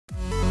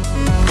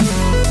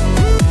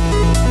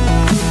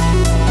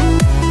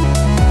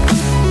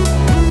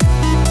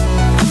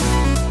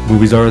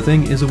Movies Are a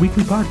Thing is a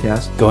weekly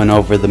podcast going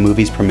over the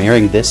movies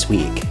premiering this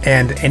week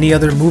and any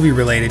other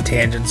movie-related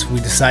tangents we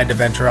decide to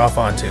venture off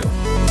onto.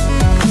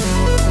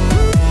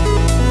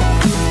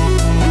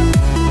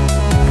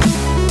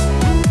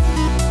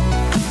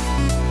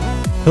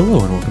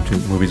 Hello and welcome to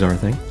Movies Are a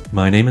Thing.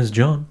 My name is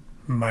John.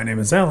 My name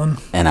is Alan.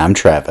 And I'm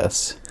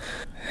Travis.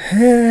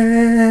 And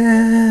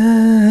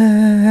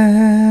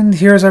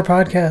here's our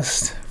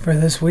podcast for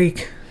this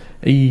week.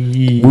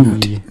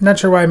 Not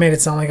sure why I made it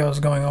sound like I was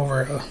going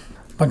over a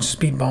bunch of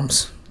speed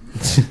bumps.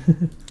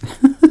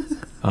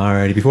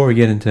 Alrighty, before we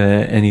get into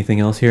anything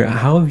else here,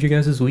 how have you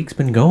guys' weeks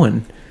been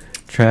going?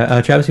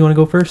 Travis, you want to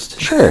go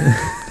first? Sure.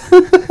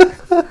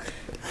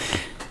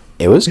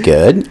 It was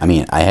good. I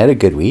mean, I had a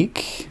good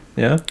week.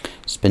 Yeah?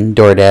 Just been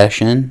door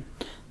dashing.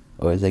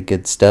 Always that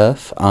good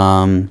stuff.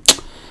 I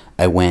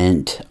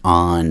went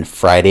on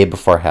Friday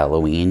before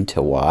Halloween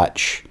to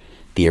watch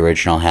the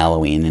original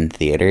Halloween in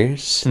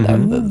theaters.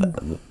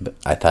 Mm-hmm.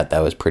 I thought that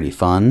was pretty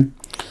fun.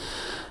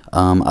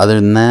 Other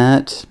than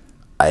that,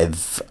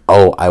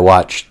 I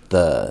watched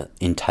the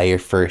entire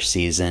first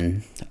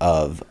season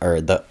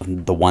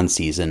the one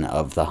season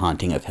of The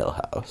Haunting of Hill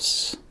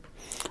House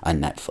on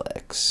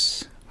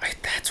Netflix.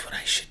 That's what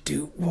I should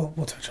do. We'll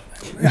touch on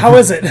that. How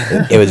is it?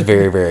 It was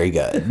very, very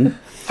good.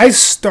 I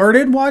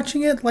started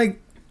watching it,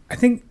 I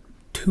think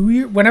 2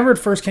 years, whenever it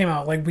first came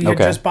out. We had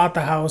just bought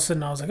the house,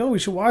 and I was like, oh, we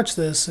should watch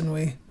this. And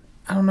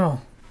I don't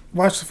know,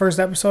 watched the first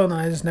episode, and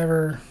I just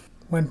never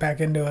went back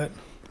into it.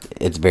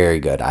 It's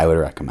very good. I would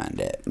recommend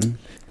it.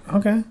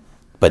 Okay.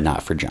 But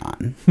not for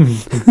John.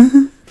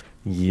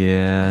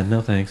 Yeah,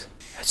 no thanks.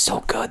 It's so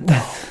good.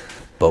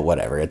 But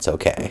whatever, it's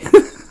okay.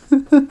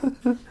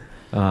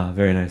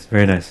 Very nice,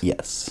 very nice.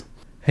 Yes.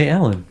 Hey,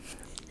 Alan,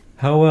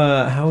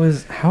 how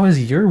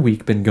has your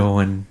week been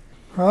going?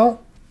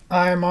 Well,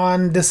 I'm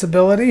on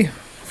disability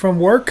from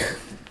work,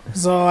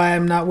 so I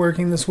am not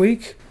working this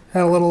week.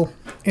 Had a little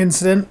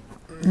incident,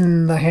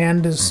 and the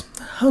hand is...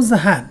 How's the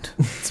hand?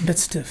 It's a bit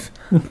stiff.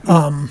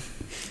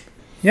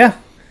 Yeah.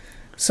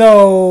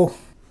 So,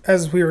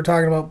 as we were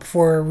talking about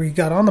before we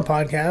got on the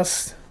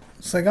podcast,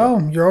 it's like,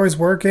 oh, you're always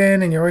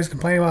working, and you're always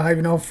complaining about how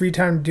you no free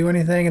time to do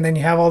anything, and then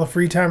you have all the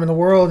free time in the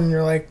world, and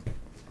you're like,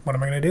 what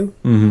am I going to do?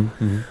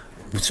 Mm-hmm,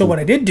 mm-hmm. So what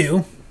I did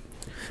do...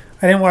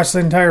 I didn't watch the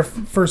entire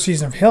first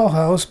season of Hill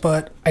House,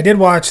 but I did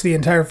watch the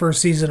entire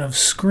first season of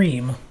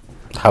Scream.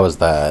 How was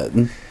that?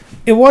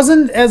 It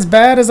wasn't as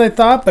bad as I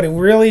thought, but it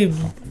really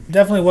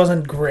definitely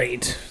wasn't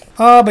great.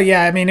 But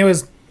yeah, I mean, it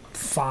was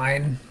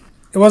fine.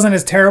 It wasn't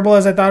as terrible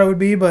as I thought it would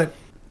be, but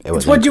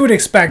it's what you would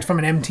expect from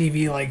an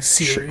MTV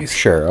series.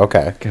 Sure,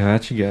 okay.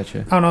 Gotcha.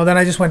 I don't know, then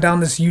I just went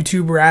down this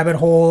YouTube rabbit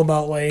hole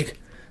about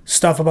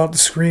stuff about the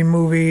Scream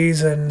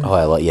movies and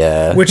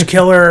which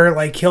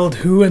killer killed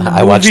who in the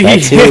movie. I watched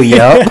that too,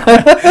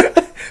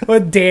 yep.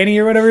 What, Danny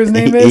or whatever his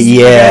name is?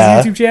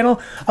 Yeah. The guy's YouTube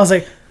channel. I was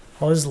like,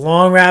 this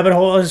long rabbit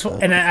hole.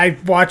 And I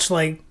watched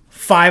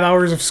 5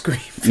 hours of Scream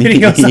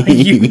videos on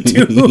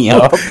YouTube.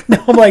 Yep.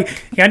 Now I'm like,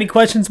 you got any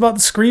questions about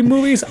the Scream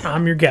movies?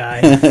 I'm your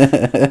guy.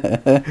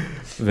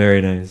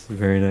 Very nice,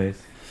 very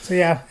nice. So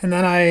yeah, and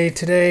then I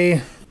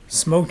today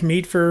smoked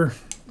meat for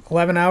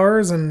 11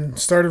 hours and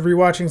started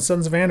rewatching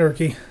Sons of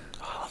Anarchy.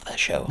 I love that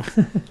show.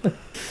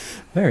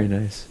 Very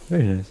nice,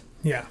 very nice.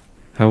 Yeah.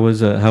 How was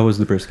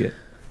the brisket?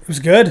 It was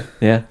good.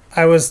 Yeah.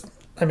 I'm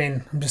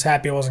just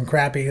happy it wasn't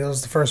crappy. That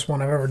was the first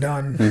one I've ever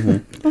done.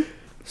 Mm-hmm.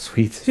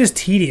 Sweet. It's just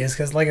tedious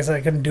because, like I said,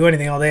 I couldn't do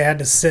anything all day. I had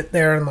to sit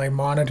there and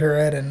monitor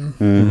it, and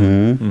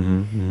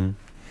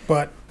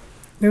But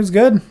it was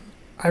good.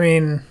 I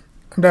mean,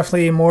 I'm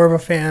definitely more of a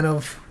fan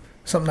of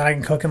something that I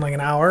can cook in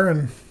an hour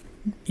and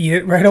eat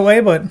it right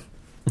away. But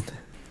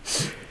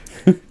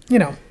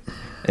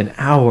An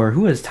hour?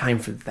 Who has time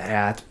for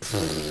that?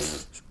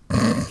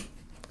 A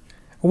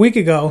week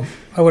ago,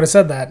 I would have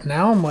said that.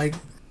 Now I'm like,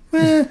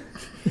 eh.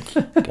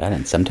 God,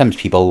 and sometimes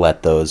people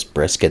let those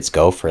briskets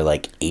go for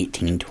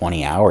 18,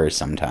 20 hours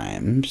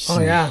sometimes. Oh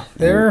yeah,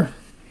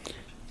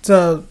 it's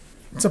a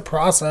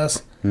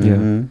process. Yeah. I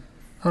don't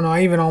know.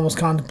 I even almost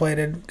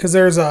contemplated, because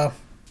there's a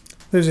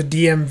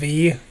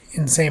DMV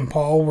in St.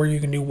 Paul where you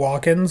can do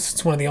walk-ins.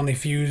 It's one of the only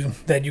few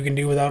that you can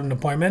do without an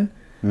appointment.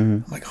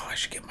 I'm like, I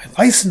should get my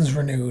license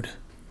renewed.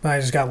 But I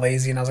just got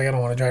lazy, and I was like, I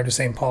don't want to drive to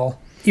St.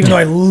 Paul, even though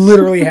I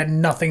literally had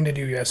nothing to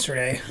do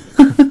yesterday.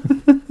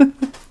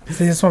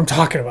 That's what I'm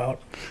talking about.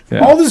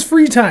 Yeah. All this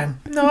free time.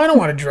 No, I don't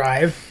want to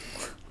drive.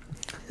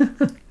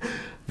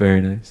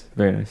 Very nice.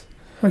 Very nice.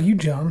 How about you,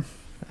 John?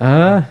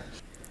 I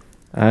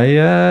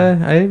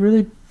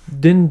really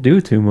didn't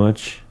do too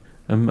much.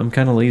 I'm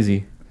kind of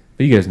lazy,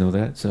 but you guys know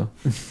that, so.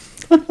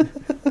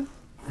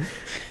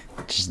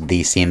 Just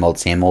the same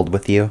old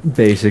with you.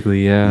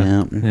 Basically,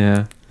 yeah.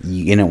 Yeah.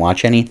 You didn't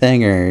watch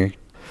anything, or?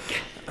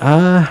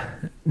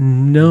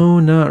 No,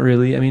 not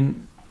really. I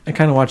mean, I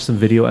kind of watched some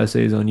video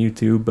essays on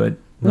YouTube, but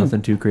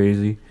nothing too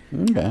crazy.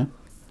 Okay.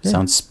 Yeah.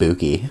 Sounds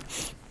spooky.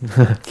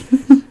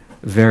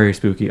 Very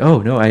spooky. Oh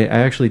no, I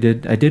actually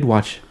did. I did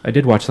watch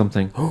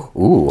something.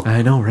 Ooh.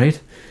 I know, right?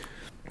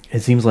 It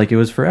seems like it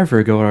was forever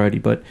ago already,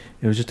 but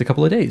it was just a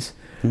couple of days.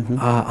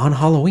 On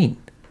Halloween,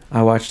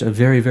 I watched a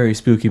very, very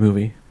spooky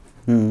movie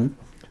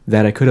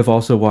that I could have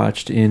also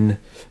watched in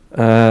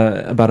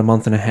about a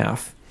month and a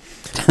half.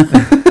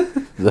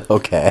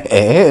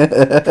 Okay.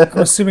 I'm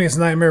assuming it's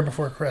Nightmare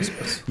Before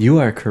Christmas. You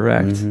are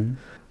correct.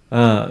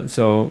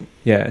 So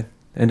yeah,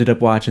 ended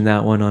up watching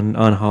that one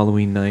on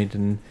Halloween night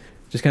and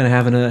just kind of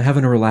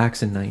having a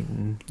relaxing night,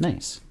 and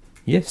Nice.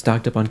 yeah,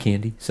 stocked up on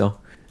candy. So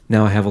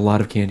now I have a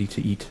lot of candy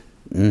to eat,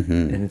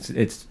 and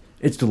it's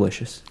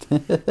delicious.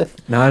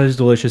 Not as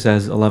delicious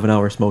as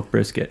 11-hour smoked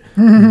brisket,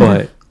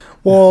 but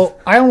Well,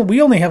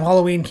 we only have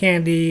Halloween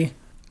candy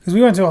because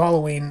we went to a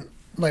Halloween,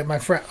 like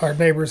our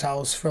neighbor's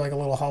house for like a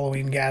little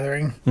Halloween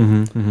gathering,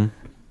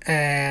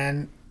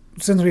 and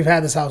since we've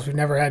had this house, we've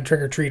never had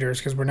trick or treaters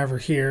because we're never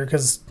here.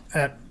 Because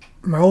at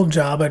my old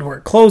job, I'd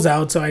work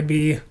closeout, so I'd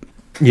be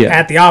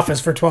at the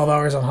office for 12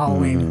 hours on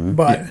Halloween.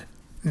 But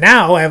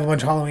now I have a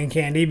bunch of Halloween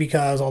candy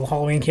because all the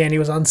Halloween candy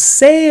was on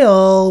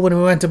sale when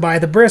we went to buy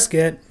the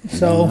brisket.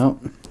 So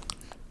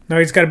now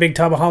he's got a big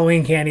tub of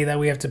Halloween candy that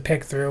we have to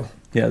pick through.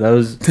 yeah, that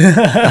was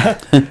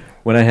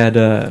when I had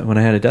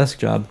a desk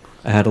job.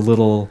 I had a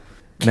little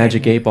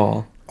Magic 8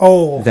 Ball.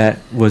 Oh, That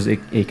was a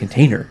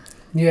container.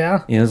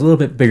 yeah. You know, it's a little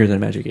bit bigger than a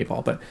Magic 8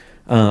 Ball, but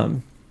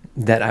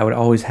that I would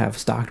always have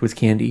stocked with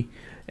candy.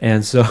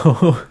 And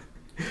so,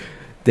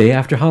 day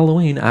after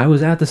Halloween, I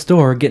was at the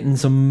store getting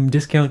some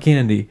discount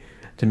candy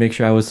to make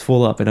sure I was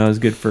full up and I was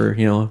good for,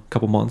 a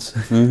couple months.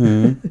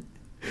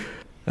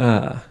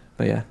 But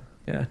yeah.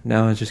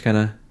 Now I just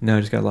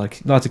got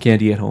lots of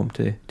candy at home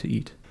to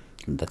eat.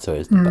 That's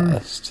always the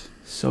best.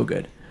 So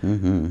good.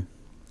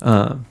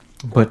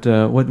 But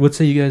what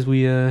say you guys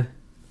we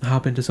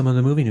hop into some of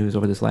the movie news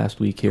over this last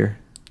week here?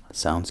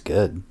 Sounds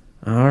good.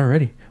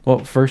 Alrighty. Well,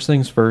 first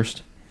things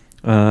first,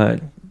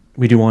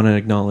 we do want to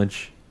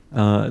acknowledge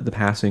the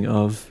passing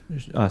of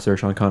Sir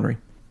Sean Connery.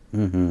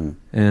 And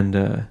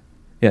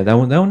that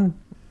one,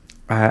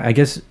 I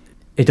guess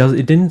it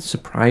didn't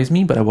surprise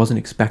me, but I wasn't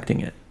expecting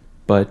it.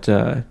 But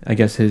I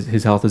guess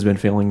his health has been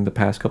failing the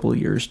past couple of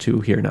years too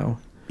here now.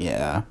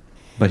 Yeah.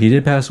 But he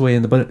did pass away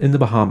in the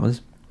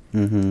Bahamas.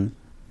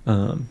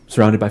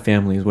 Surrounded by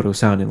family is what it was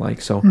sounding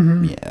like. So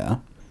Yeah.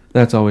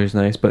 that's always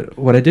nice. But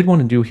what I did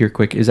want to do here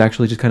quick is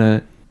actually just kind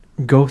of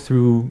go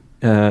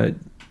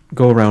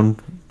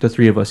around the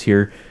three of us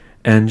here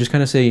and just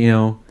kind of say,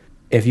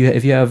 if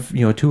you have,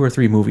 2 or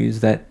 3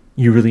 movies that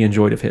you really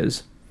enjoyed of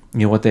his,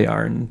 what they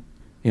are, and,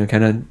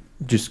 kind of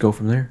just go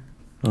from there.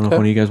 I don't know if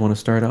one of you guys want to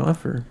start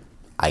off or...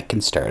 I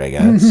can start, I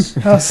guess.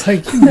 I was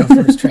like, you know,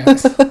 first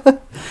tracks. Okay.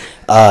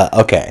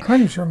 I'm not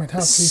even sure my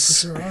top 3 for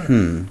sure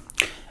are.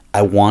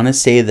 I want to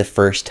say the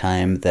first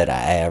time that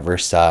I ever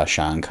saw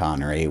Sean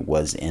Connery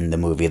was in the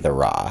movie The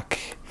Rock.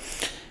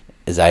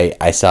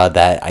 I saw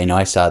that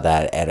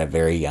at a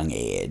very young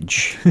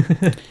age.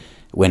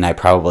 When I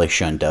probably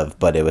shouldn't have,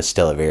 but it was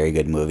still a very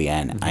good movie,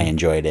 and I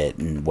enjoyed it,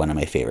 and one of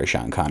my favorite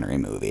Sean Connery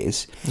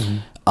movies.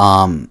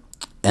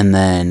 And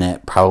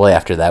then probably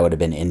after that would have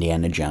been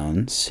Indiana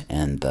Jones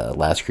and The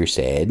Last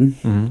Crusade.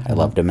 I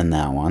loved him in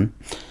that one.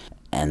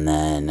 And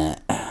then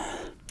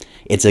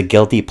it's a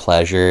guilty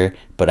pleasure,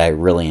 but I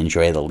really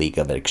enjoy The League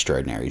of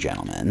Extraordinary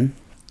Gentlemen.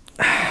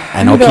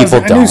 I know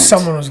people don't. I knew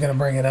someone was going to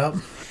bring it up.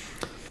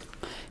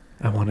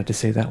 I wanted to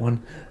say that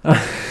one.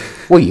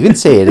 Well, you can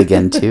say it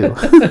again, too.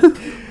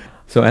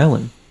 So,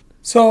 Alan.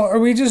 So, are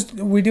we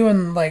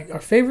doing like our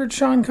favorite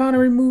Sean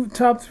Connery movie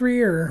top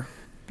 3 or?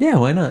 Yeah,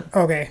 why not?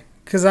 Okay,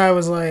 because I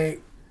was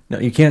like, No,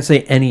 you can't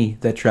say any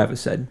that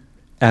Travis said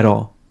at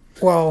all.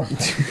 well,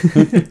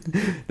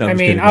 No, I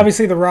mean,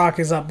 obviously The Rock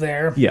is up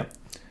there. Yeah.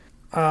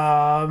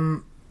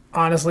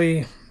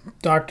 Honestly,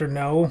 Dr.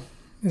 No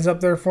is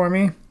up there for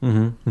me.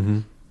 I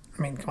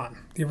mean, come on,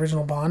 the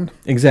original Bond.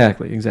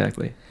 Exactly.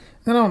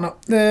 I don't know.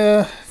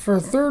 For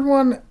the third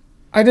one,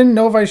 I didn't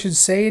know if I should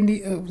say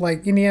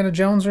Indiana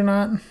Jones or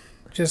not,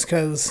 just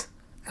because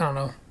I don't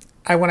know.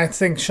 When I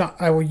think Sean,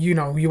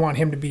 you want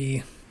him to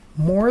be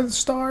more the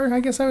star, I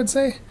guess I would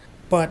say,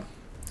 but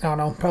I don't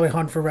know. Probably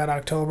Hunt for Red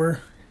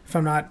October if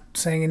I'm not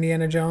saying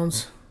Indiana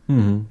Jones.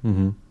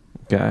 Gotcha.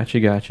 I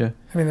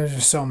mean, there's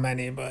just so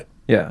many, but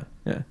Yeah.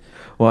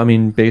 Well, I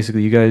mean,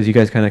 basically, you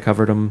guys kind of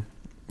covered them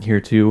here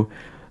too.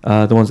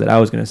 The ones that I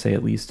was gonna say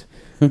at least.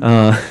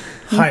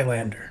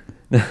 Highlander.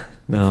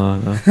 No.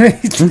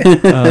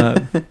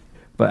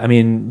 But I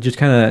mean, just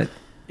kind of,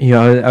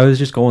 I was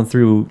just going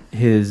through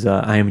his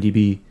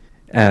IMDb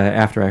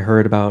after I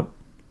heard about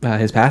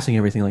his passing and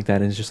everything like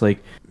that, and it's just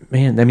like,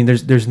 man, I mean,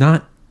 there's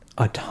not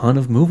a ton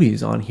of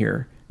movies on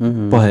here,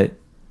 but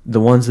the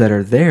ones that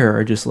are there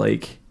are just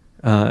like,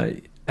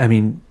 I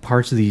mean,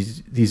 parts of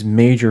these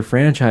major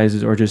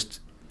franchises are just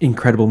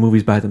incredible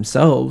movies by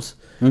themselves.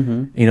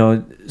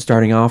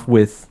 Starting off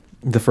with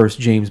the first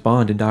James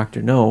Bond and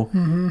Dr. No,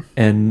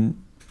 and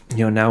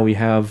now we've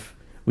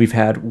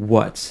had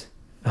what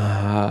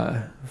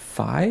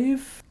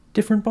 5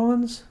 different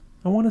Bonds,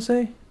 I want to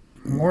say.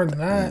 More than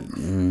that.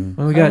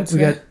 Well, we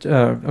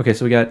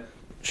got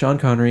Sean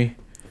Connery,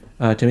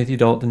 Timothy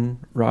Dalton,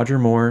 Roger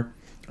Moore,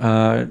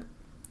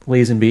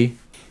 Lazenby,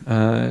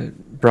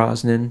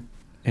 Brosnan,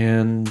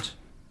 and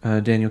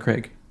Daniel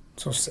Craig.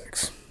 So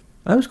 6.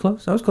 I was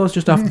close. I was close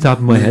just off the top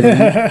of my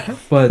head.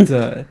 But,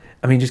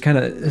 I mean, just kind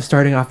of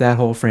starting off that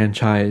whole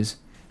franchise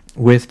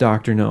with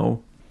Dr.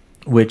 No,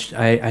 which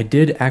I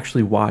did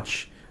actually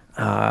watch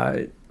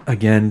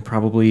again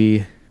probably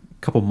a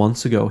couple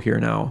months ago here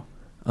now.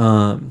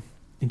 And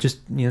just,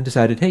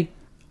 decided, hey,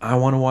 I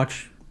want to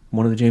watch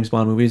one of the James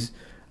Bond movies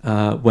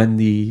when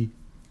the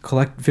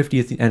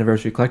 50th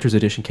anniversary collector's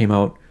edition came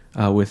out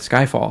with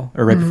Skyfall,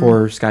 or right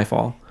before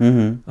Skyfall.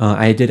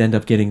 I did end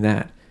up getting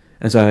that.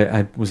 And so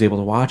I was able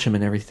to watch him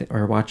and everything,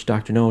 or watch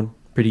Dr. No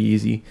pretty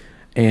easy.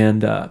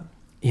 And,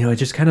 it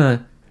just kind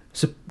of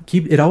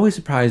it always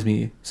surprises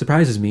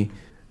me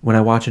when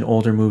I watch an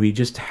older movie,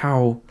 just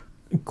how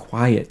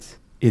quiet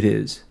it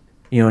is.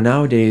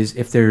 Nowadays,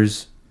 if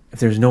there's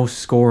no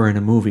score in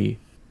a movie,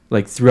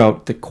 like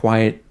throughout the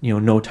quiet,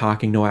 no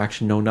talking, no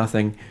action, no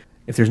nothing,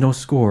 if there's no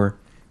score,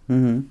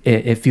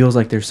 it feels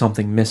like there's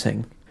something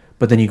missing.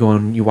 But then you go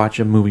and you watch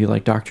a movie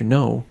like Dr.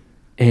 No,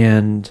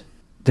 and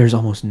there's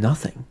almost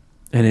nothing.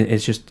 And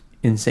it's just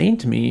insane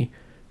to me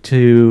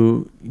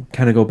to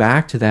kind of go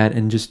back to that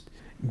and just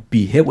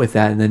be hit with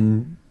that, and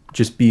then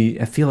just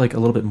I feel like a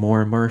little bit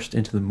more immersed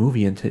into the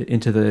movie,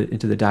 into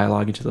the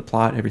dialogue, into the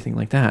plot, everything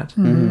like that.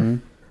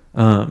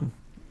 I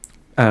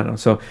don't know.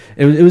 So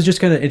it was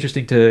just kind of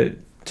interesting to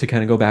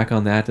kind of go back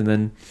on that, and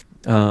then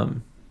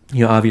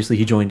obviously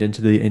he joined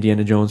into the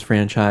Indiana Jones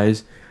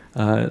franchise,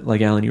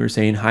 like Alan, you were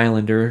saying,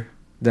 Highlander,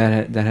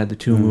 that had the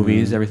 2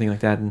 movies, everything like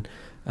that, and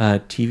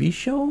TV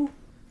show,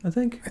 I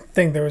think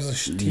there was a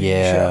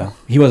TV show.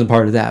 He wasn't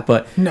part of that,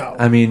 but no.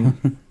 I mean,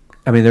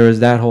 there was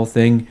that whole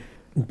thing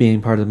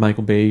being part of the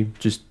Michael Bay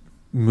just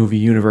movie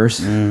universe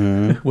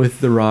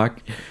with The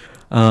Rock,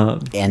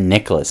 and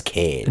Nicolas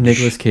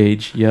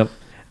Cage. Yep.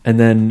 And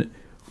then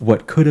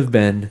what could have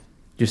been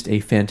just a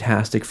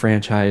fantastic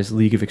franchise,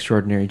 League of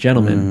Extraordinary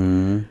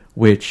Gentlemen,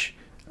 which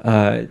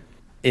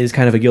is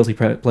kind of a guilty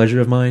pleasure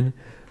of mine.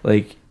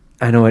 Like,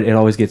 I know it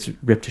always gets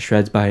ripped to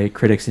shreds by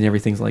critics and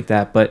everything like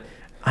that, but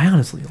I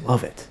honestly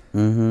love it.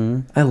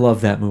 I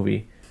love that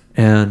movie.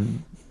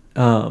 And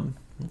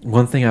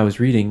one thing I was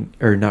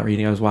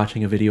I was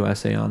watching a video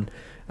essay on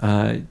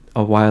a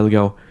while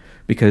ago,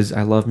 because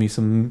I love me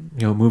some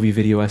movie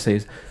video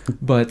essays.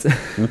 But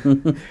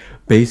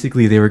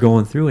basically they were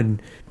going through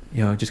and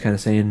just kind of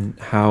saying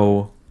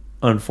how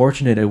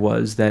unfortunate it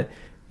was that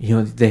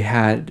they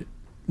had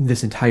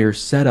this entire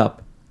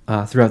setup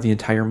throughout the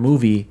entire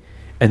movie,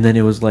 and then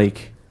it was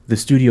like the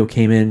studio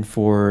came in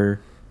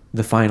for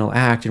the final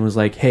act and was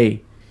like,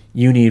 hey,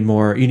 you need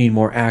more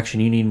action,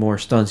 you need more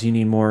stunts, you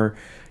need more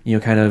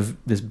kind of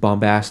this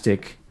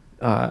bombastic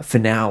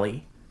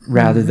finale,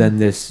 rather than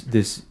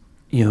this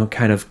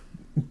kind of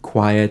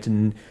quiet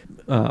and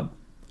a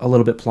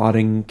little bit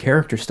plotting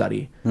character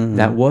study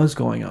that was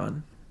going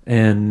on.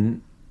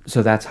 And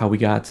so that's how we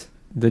got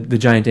the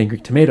giant angry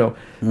tomato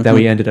that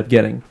we ended up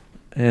getting,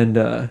 and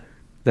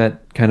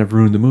that kind of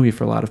ruined the movie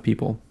for a lot of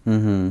people.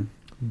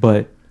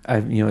 But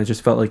it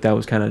just felt like that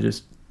was kind of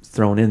just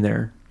thrown in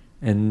there,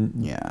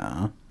 and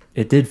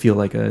it did feel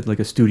like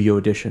a studio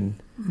edition.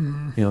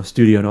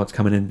 Studio notes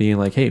coming in being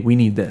like, hey, we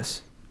need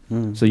this,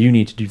 so you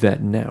need to do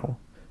that now.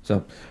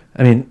 So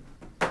I mean,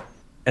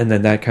 and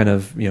then that kind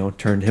of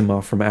turned him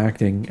off from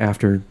acting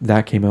after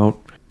that came out,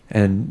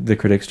 and the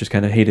critics just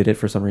kind of hated it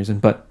for some reason.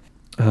 But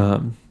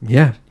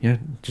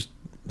just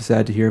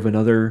sad to hear of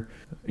another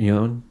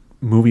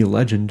movie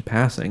legend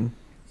passing.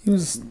 He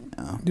was,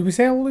 did we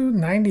say how old he was?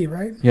 90,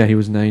 right? Yeah, he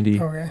was 90.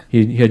 Okay.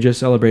 He had just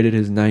celebrated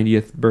his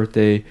 90th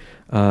birthday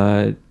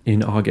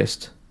in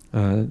August.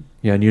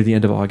 Near the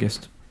end of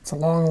August. It's a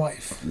long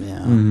life.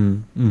 Yeah.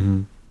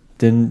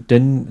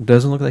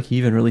 Doesn't look like he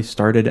even really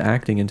started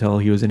acting until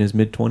he was in his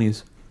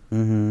mid-20s.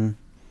 Kind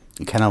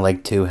of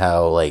like too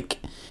how like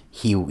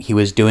he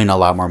was doing a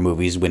lot more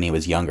movies when he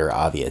was younger,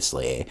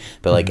 obviously,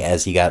 but like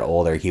as he got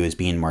older, he was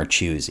being more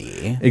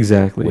choosy.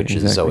 Exactly. Which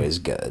is always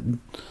good.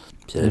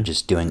 Instead of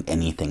just doing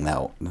anything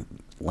that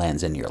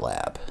lands in your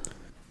lap.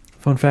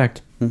 Fun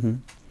fact.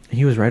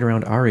 He was right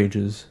around our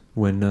ages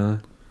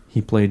when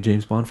he played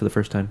James Bond for the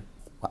first time.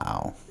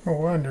 Wow. Oh,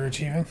 we're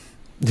underachieving.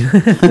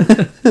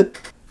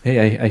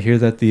 Hey, I hear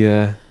that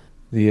the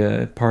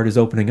part is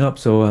opening up,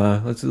 so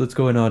let's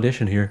go and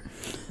audition here.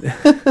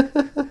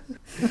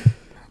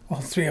 All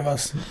 3 of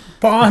us.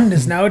 Bond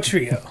is now a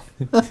trio.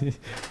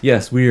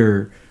 Yes,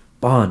 we're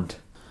Bond.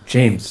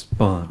 James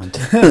Bond.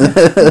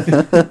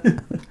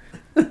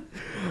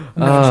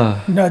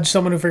 Nudge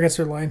someone who forgets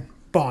their line.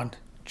 Bond.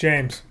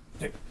 James.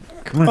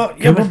 Come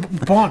on.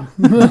 Bond.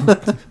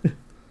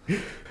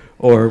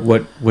 Or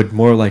what would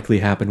more likely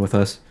happen with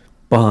us?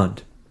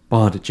 Bond.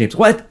 James.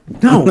 What?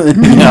 No.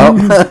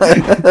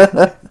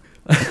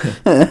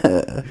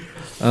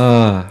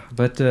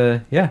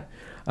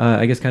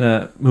 I guess kind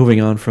of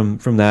moving on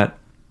from that,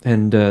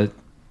 and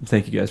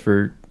thank you guys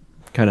for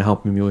kind of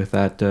helping me with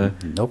that.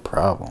 No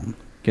problem.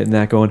 Getting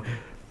that going.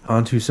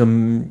 On to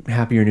some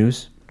happier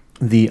news.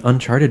 The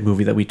Uncharted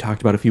movie that we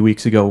talked about a few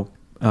weeks ago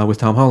with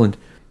Tom Holland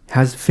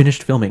has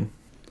finished filming.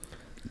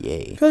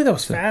 Yay. I feel like that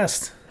was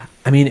fast.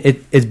 I mean,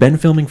 it's been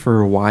filming for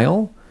a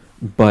while,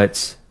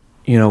 but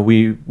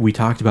we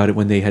talked about it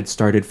when they had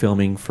started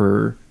filming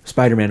for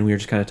Spider-Man. We were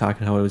just kind of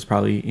talking how it was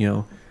probably,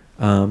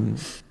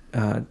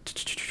 I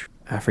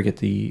forget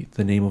the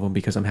name of them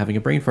because I'm having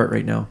a brain fart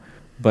right now.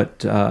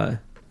 But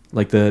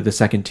like the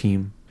second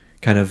team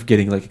kind of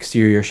getting like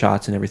exterior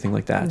shots and everything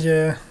like that.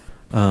 Yeah.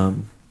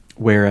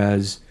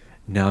 Whereas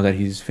now that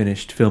he's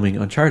finished filming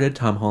Uncharted,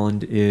 Tom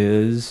Holland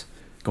is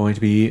going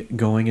to be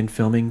going and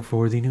filming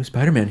for the new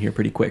Spider-Man here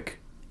pretty quick.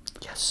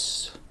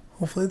 Yes.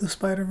 Hopefully the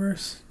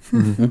Spider-Verse.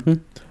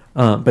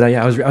 But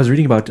I was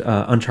reading about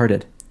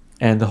Uncharted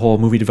and the whole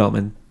movie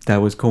development that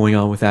was going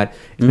on with that.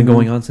 It's been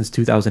going on since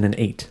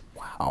 2008.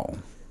 Wow.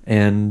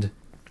 And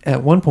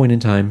at one point in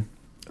time,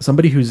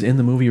 somebody who's in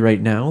the movie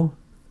right now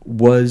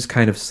was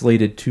kind of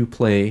slated to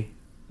play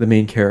the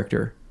main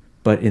character.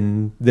 But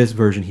in this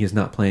version, he is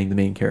not playing the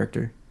main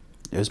character.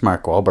 It was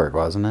Mark Wahlberg,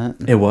 wasn't it?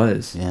 It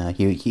was. Yeah,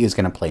 he was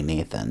going to play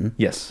Nathan.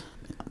 Yes.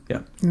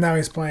 Yeah. Now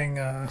he's playing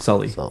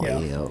Sully.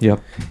 Yeah.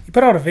 Yep. He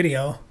put out a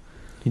video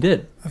He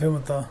did. of him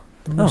with the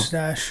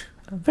mustache.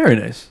 Very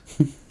nice.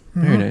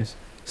 Very nice.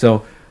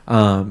 So,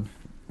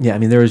 yeah, I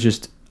mean, there was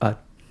just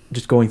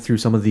going through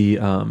some of the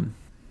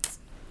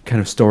kind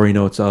of story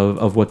notes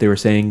of what they were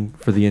saying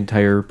for the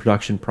entire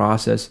production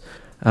process.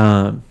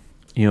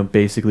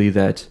 Basically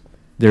that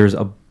there's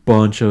a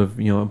bunch of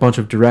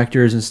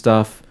directors and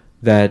stuff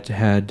that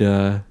had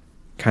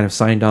kind of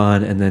signed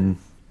on and then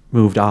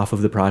moved off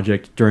of the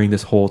project during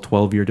this whole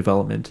 12-year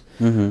development,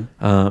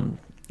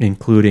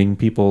 including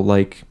people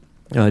like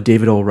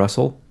David O.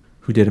 Russell,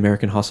 who did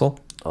American Hustle.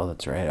 Oh,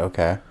 that's right.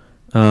 Okay.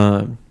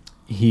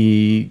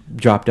 He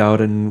dropped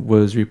out and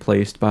was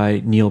replaced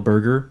by Neil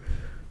Berger,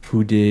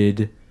 who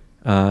did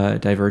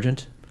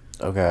Divergent.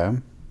 Okay.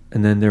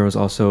 And then there was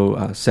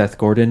also Seth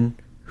Gordon,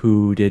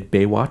 who did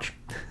Baywatch.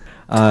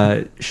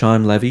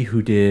 Sean Levy,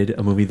 who did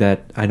a movie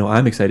that I know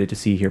I'm excited to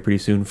see here pretty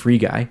soon, Free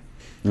Guy.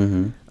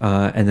 And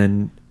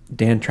then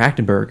Dan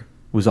Trachtenberg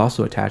was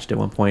also attached at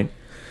one point,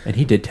 and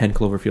he did 10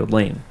 Cloverfield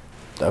Lane.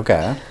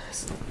 Okay.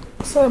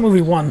 I saw that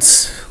movie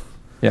once.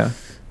 Yeah.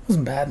 It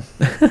wasn't bad.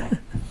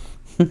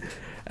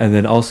 And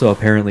then also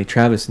apparently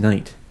Travis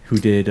Knight, who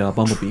did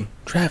Bumblebee.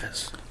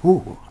 Travis.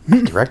 Ooh,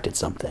 he directed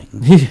something.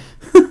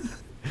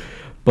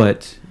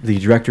 But the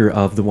director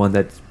of the one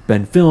that's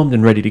been filmed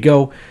and ready to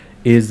go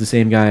is the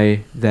same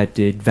guy that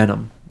did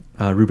Venom,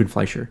 Ruben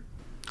Fleischer.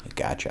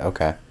 Gotcha.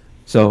 Okay.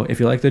 So if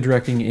you like the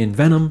directing in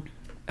Venom,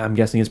 I'm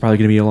guessing it's probably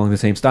going to be along the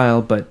same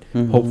style, but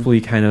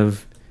hopefully kind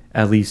of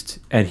at least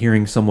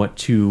adhering somewhat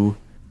to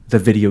the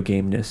video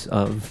gameness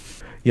of...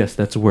 Yes,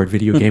 that's a word,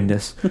 video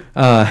gameness.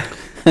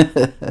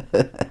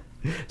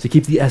 To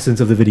keep the essence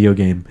of the video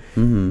game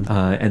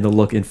and the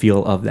look and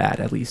feel of that,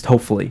 at least.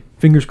 Hopefully.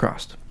 Fingers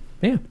crossed.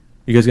 Yeah.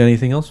 You guys got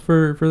anything else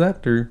for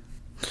that? Or...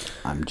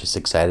 I'm just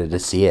excited to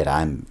see it.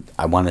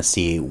 I want to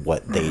see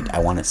what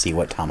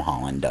Tom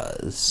Holland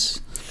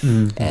does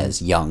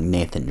as young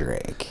Nathan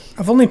Drake.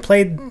 I've only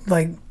played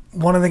like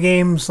one of the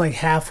games like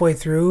halfway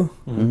through,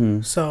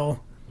 so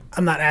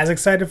I'm not as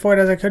excited for it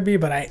as I could be,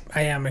 but I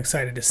am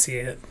excited to see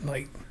it.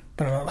 Like,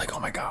 but I'm not like, oh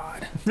my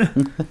god,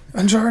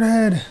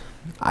 Uncharted.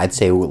 I'd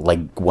say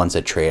like once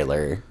a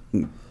trailer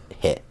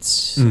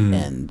hits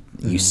and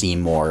you see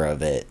more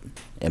of it,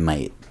 it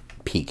might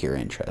pique your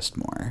interest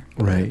more.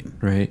 Right.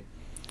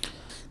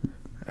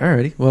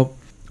 Alrighty. Well,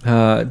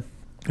 the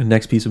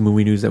next piece of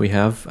movie news that we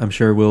have, I'm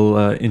sure will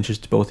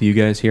interest both of you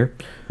guys here.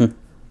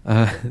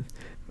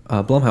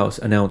 Blumhouse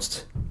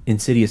announced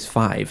Insidious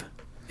 5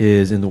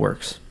 is in the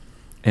works,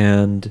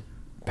 and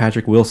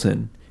Patrick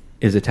Wilson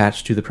is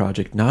attached to the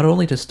project not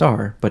only to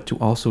star but to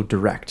also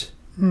direct.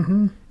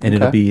 And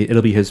it'll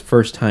be his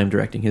first time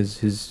directing,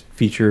 his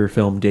feature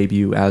film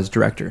debut as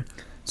director.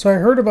 So I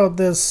heard about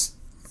this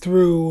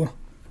through.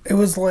 It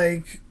was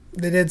like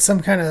they did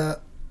some kind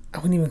of, I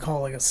wouldn't even call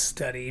it like a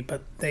study,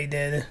 but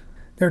they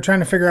were trying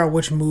to figure out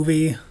which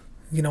movie,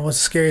 was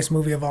the scariest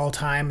movie of all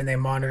time, and they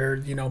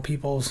monitored,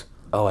 people's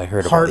I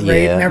heard heart about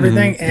rate and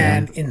everything,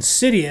 and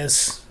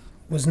Insidious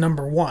was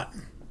number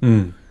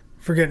one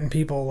for getting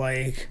people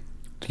like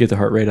to get the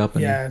heart rate up.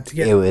 And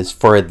it was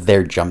for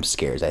their jump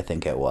scares, I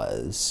think it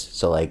was.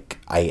 So like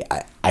I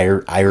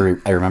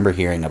remember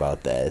hearing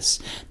about this.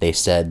 They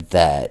said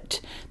that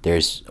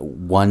there's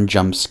one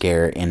jump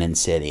scare in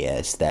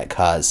Insidious that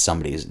caused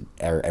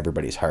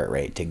everybody's heart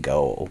rate to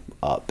go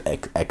up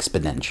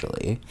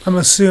exponentially. I'm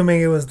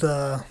assuming it was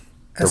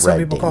as some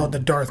people call it, demon. the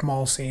Darth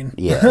Maul scene.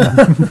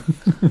 Yeah.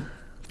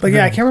 But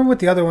yeah, I can't remember what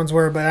the other ones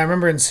were, but I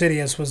remember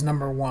Insidious was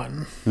number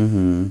one.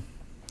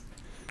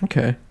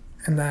 Okay.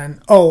 And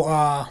then,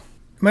 it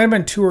might have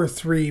been 2 or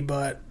 3,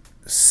 but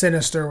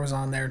Sinister was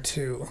on there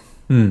too.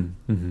 Oh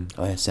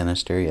yeah,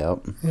 Sinister. Yep.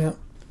 Yeah.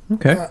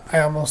 Okay.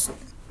 I almost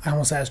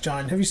asked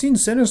John, have you seen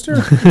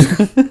Sinister?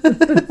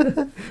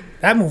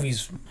 That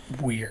movie's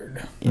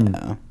weird.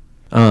 Yeah.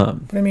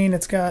 But I mean,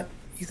 it's got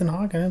Ethan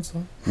Hawke in it,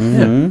 so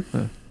Yeah.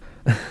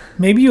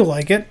 maybe you'll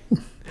like it.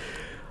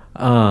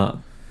 Yeah.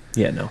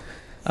 No.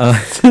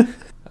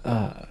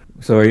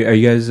 So are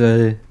you guys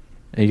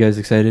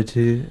excited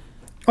to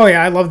Oh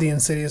yeah, I love the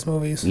Insidious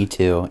movies. Me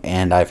too.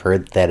 And I've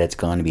heard that it's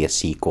going to be a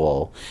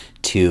sequel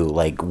to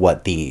like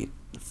what the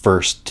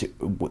first.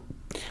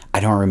 I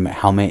don't remember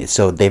how many.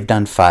 So they've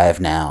done 5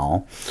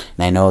 now,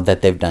 and I know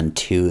that they've done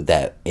 2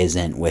 that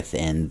isn't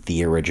within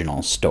the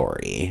original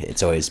story.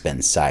 It's always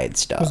been side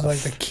stuff. Was it like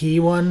the key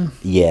one?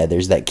 Yeah,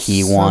 there's that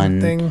key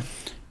one, Something.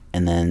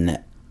 and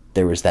then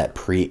there was that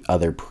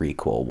other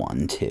prequel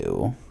one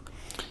too.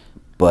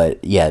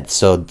 But yeah,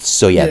 so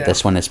yeah, Yeah.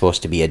 this one is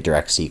supposed to be a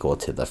direct sequel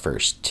to the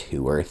first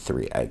 2 or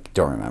 3. I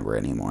don't remember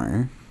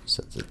anymore.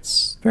 So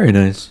it's, Very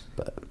nice.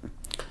 but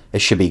it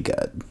should be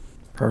good.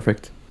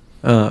 Perfect.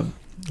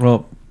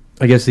 Well,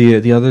 I guess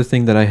the other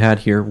thing that I had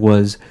here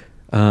was,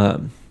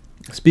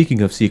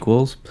 speaking of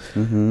sequels,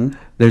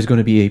 there's going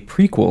to be a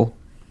prequel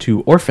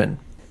to Orphan,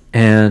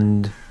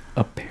 and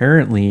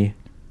apparently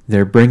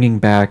they're bringing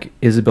back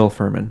Isabel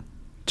Furman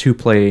to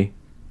play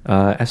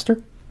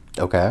Esther,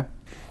 Okay.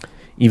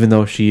 even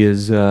though she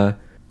is a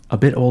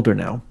bit older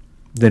now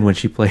than when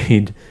she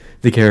played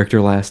the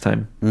character last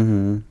time.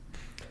 Mm-hmm.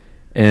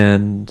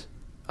 And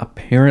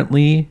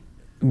apparently,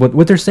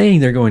 what they're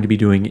saying they're going to be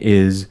doing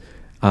is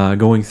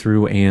going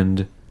through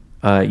and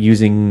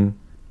using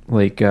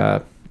like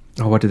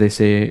what did they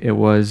say it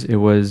was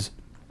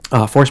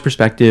forced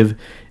perspective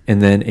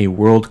and then a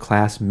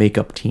world-class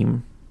makeup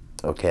team.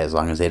 Okay, as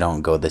long as they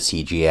don't go the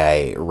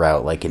CGI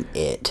route like an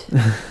It,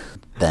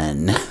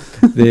 then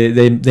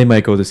they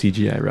might go the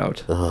CGI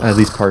route, at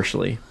least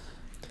partially,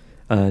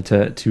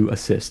 to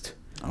assist.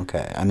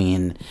 okay. I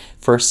mean,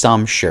 for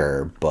some,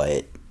 sure,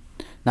 but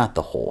not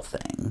the whole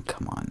thing.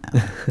 Come on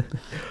now.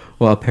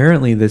 Well,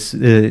 apparently this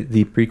the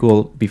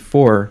prequel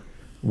before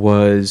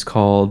was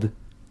called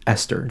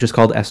Esther, just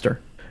called Esther,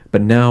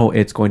 but now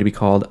it's going to be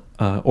called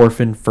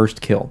Orphan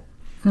First Kill.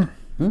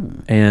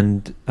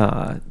 And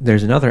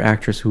there's another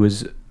actress who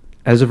is,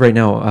 as of right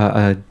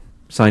now,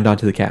 signed on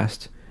to the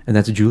cast, and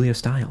that's Julia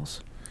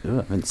Stiles. Ooh,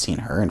 I haven't seen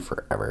her in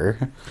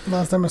forever.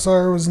 Last time I saw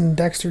her was in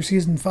Dexter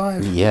season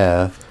 5.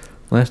 Yeah.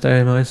 Last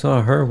time I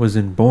saw her was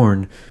in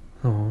Bourne.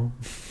 Oh,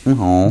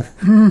 Oh.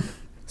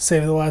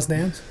 Save the Last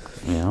Dance.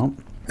 Yeah.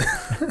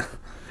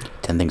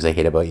 10 Things I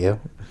Hate About You.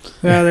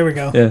 Yeah, there we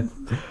go. yeah.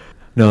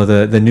 No,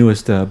 the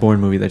newest Bourne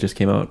movie that just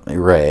came out.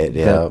 Right.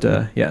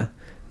 Yeah.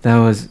 That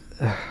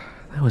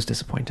was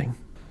disappointing.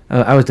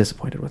 I was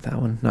disappointed with that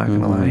one. Not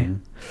gonna lie.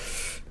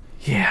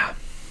 Yeah.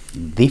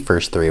 The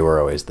first 3 were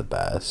always the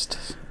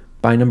best.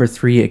 By number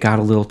 3, it got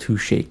a little too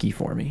shaky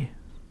for me.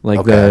 Like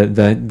Okay.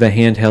 the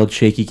handheld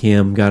shaky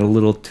cam got a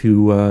little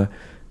too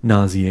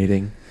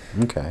nauseating.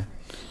 Okay.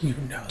 You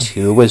know.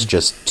 2 was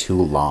just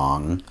too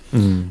long,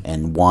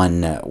 and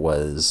 1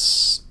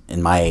 was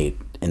in my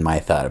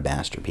thought a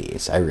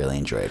masterpiece. I really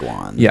enjoyed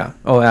 1. Yeah.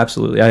 Oh,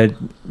 absolutely.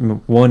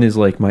 1 is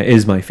like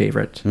my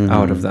favorite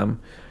out of them.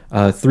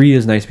 3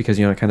 is nice because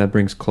it kind of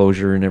brings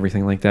closure and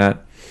everything like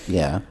that.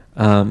 Yeah.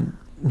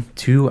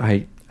 2,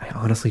 I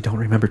honestly don't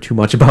remember too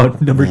much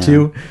about number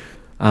 2.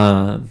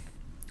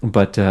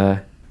 But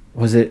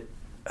was it?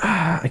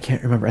 I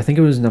can't remember. I think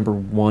it was number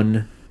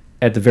 1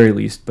 at the very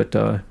least. But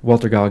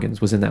Walter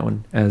Goggins was in that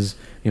one as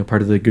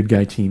part of the good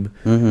guy team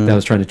that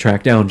was trying to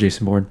track down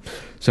Jason Bourne.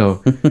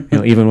 So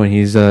even when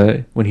he's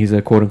a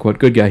quote unquote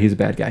good guy, he's a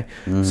bad guy.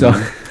 So.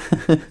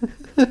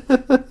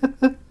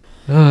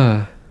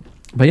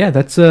 But yeah,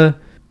 that's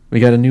we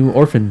got a new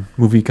Orphan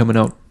movie coming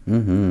out.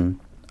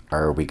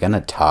 Are we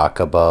gonna talk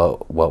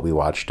about what we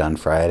watched on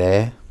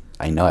Friday?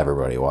 I know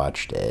everybody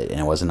watched it, and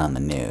it wasn't on the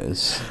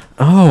news.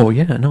 Oh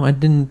yeah, no, I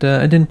didn't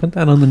put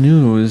that on the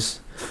news.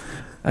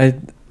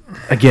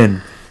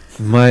 Again,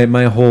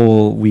 my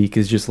whole week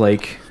is just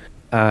like,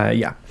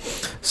 yeah.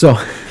 So,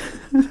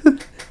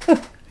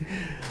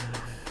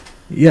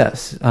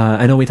 yes,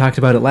 I know we talked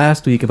about it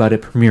last week about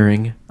it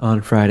premiering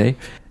on Friday,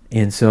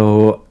 and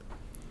so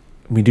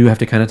we do have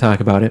to kind of talk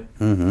about it.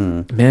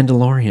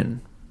 Mandalorian,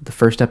 the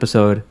first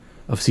episode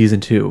of season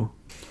 2.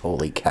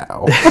 Holy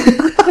cow!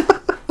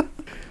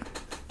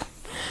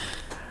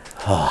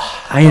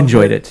 I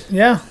enjoyed it.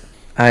 Yeah.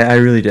 I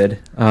really did.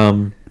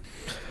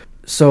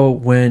 So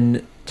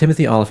when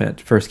Timothy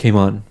Olyphant first came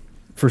on,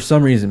 for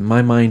some reason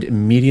my mind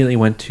immediately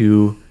went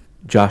to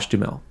Josh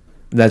Duhamel.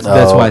 That's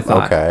what I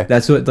thought. Okay.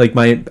 That's what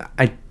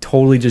I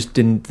totally just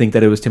didn't think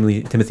that it was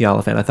Timothy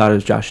Olyphant. I thought it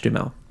was Josh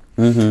Duhamel.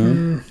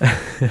 I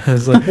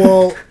was like,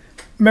 Well,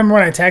 remember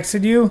when I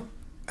texted you?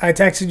 I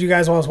texted you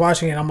guys while I was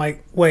watching it. I'm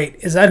like, wait,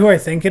 is that who I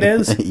think it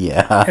is?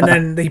 Yeah. And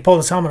then he pulled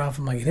his helmet off.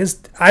 I'm like, it is.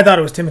 I thought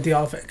it was Timothy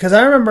Olyphant. Because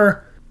I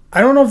remember, I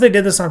don't know if they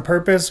did this on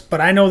purpose, but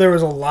I know there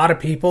was a lot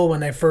of people when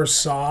they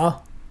first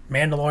saw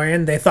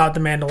Mandalorian, they thought the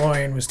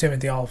Mandalorian was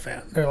Timothy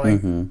Olyphant. They're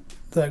like,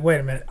 wait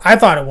a minute. I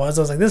thought it was.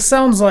 I was like, this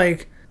sounds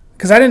like,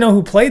 because I didn't know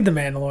who played the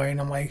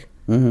Mandalorian. I'm like,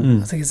 I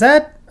was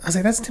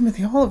like, that's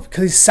Timothy Olyphant.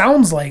 Because he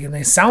sounds like, and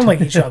they sound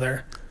like each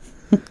other.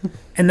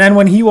 And then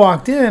when he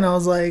walked in, I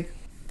was like,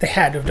 they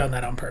had to have done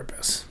that on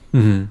purpose.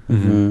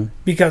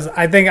 Because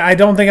I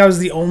don't think I was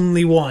the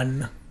only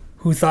one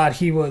who thought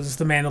he was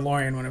the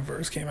Mandalorian when it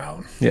first came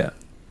out. yeah.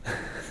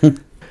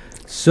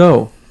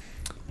 So,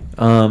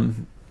 do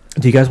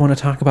you guys want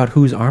to talk about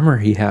whose armor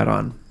he had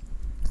on?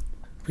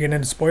 getting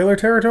into spoiler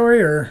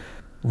territory, or?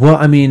 Well,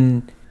 I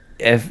mean,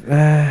 if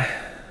I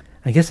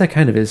guess that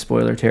kind of is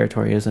spoiler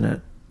territory, isn't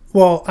it?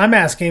 Well, I'm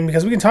asking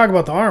because we can talk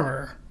about the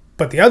armor,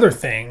 but the other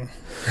thing,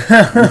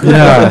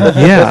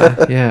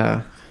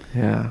 Yeah.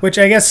 which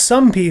I guess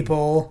some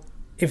people,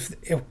 if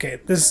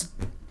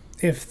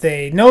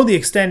they know the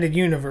extended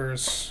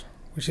universe,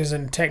 which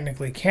isn't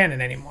technically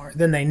canon anymore,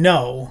 then they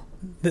know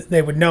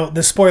they would know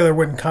the spoiler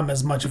wouldn't come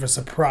as much of a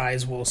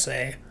surprise. We'll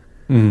say,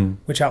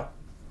 which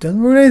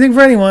doesn't ruin anything for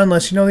anyone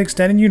unless you know the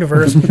extended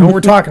universe. You know what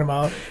we're talking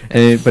about.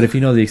 But if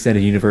you know the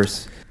extended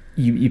universe,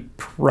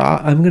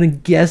 I'm gonna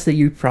guess that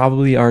you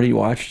probably already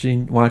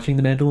watching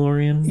The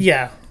Mandalorian.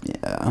 Yeah.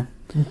 Yeah.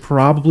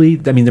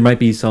 Probably. I mean, there might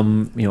be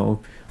some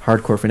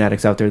hardcore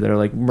fanatics out there that are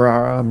like,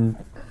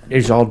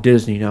 it's all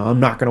Disney now,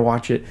 I'm not gonna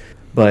watch it.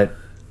 But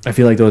I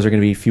feel like those are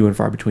gonna be few and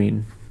far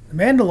between.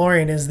 The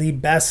Mandalorian is the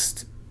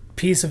best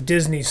piece of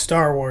Disney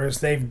Star Wars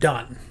they've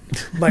done,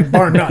 like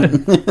bar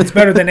none. It's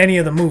better than any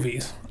of the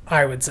movies,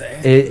 I would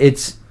say.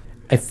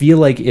 I feel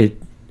like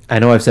it. I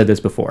know I've said this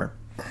before,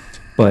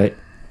 but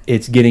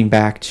it's getting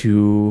back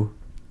to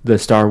the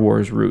Star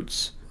Wars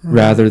roots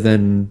rather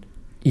than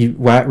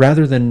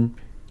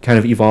kind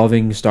of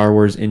evolving Star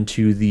Wars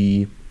into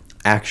the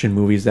action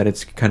movies that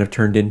it's kind of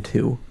turned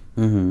into.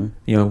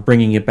 Mm-hmm.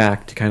 Bringing it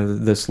back to kind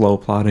of the slow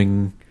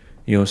plotting,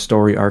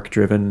 story arc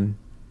driven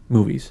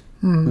movies.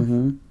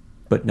 Mm-hmm.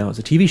 But now it's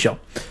a TV show.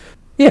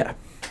 Yeah,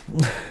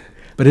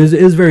 but it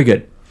is very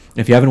good.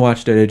 If you haven't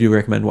watched it, I do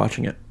recommend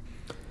watching it.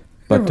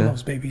 But Everyone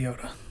loves Baby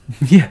Yoda.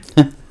 Yeah.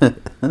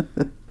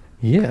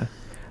 Yeah.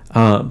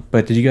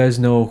 But did you guys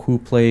know who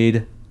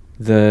played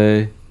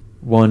the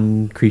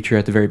one creature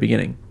at the very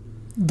beginning?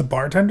 The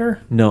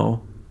bartender?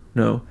 No.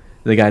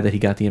 The guy that he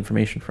got the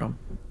information from.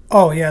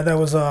 Oh, yeah, that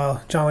was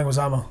John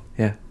Leguizamo.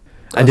 Yeah.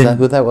 Was that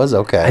who that was?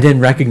 Okay. I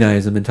didn't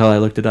recognize him until I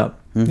looked it up.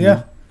 Mm-hmm.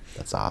 Yeah.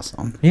 That's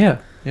awesome. Yeah.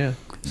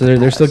 So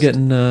they're still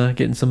getting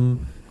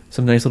some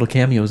nice little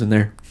cameos in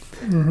there.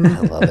 Mm-hmm. I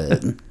love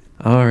it.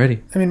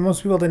 Alrighty. I mean,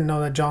 most people didn't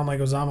know that John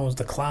Leguizamo was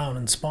the clown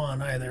in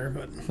Spawn either,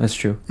 but That's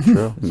true.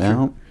 True.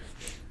 Yeah.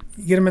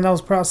 you get him in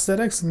those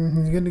prosthetics and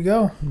he's good to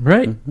go.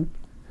 Right. Mm-hmm.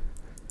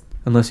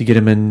 Unless you get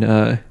him in,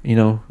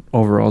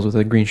 overalls with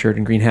a green shirt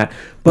and green hat.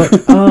 But,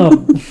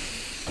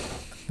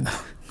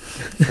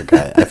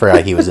 I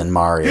forgot he was in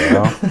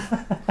Mario.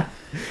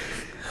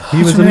 he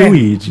was What's a your name?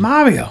 Luigi.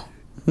 Mario.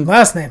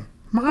 Last name.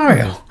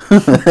 Mario.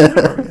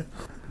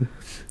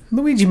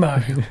 Luigi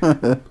Mario.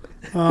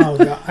 Oh,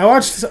 God. I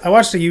watched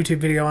a YouTube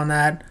video on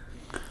that.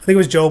 I think it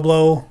was Joe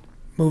Blow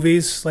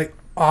movies, like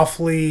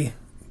awfully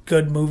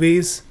good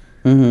movies.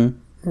 Mm-hmm.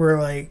 Where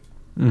like,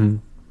 Mm-hmm.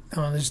 I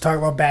don't know, they just talk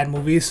about bad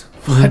movies.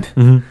 But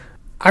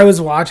I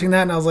was watching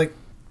that and I was like,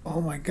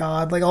 oh my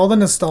God, like all the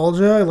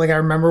nostalgia. Like I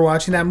remember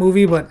watching that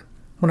movie, but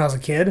when I was a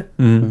kid.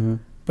 Mm-hmm.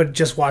 But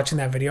just watching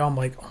that video, I'm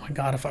like, oh my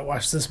God, if I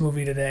watched this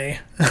movie today.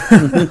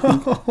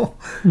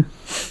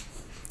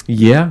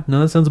 Yeah,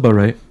 no, that sounds about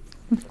right.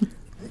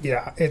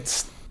 Yeah,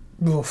 it's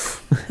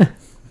oof.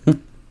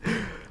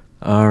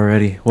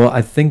 Alrighty. Well,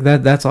 I think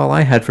that's all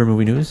I had for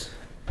movie news.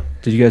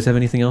 Did you guys have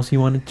anything else you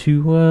wanted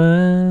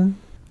to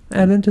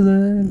add into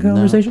the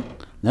conversation?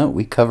 No,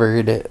 we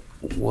covered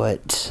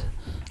what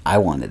I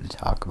wanted to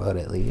talk about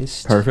at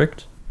least.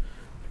 Perfect.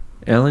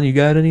 Alan, you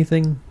got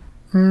anything?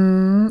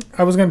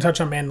 I was going to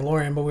touch on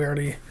Mandalorian, but we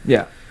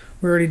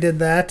already did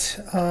that.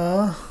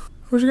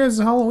 Where's your guys'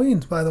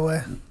 Halloweens, by the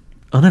way?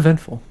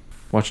 Uneventful.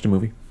 Watched a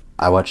movie.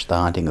 I watched The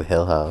Haunting of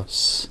Hill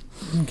House.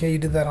 Okay, you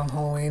did that on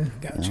Halloween.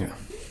 Gotcha. Yeah.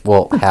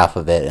 Well, half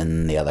of it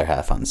and the other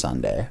half on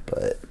Sunday,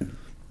 but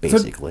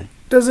basically.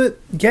 Does it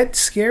get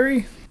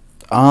scary?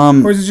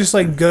 Or is it just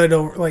like good,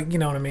 or like, you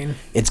know what I mean?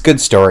 It's good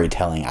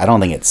storytelling. I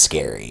don't think it's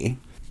scary.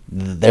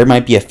 There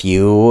might be a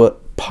few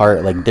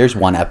there's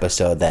one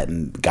episode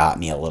that got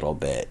me a little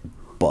bit,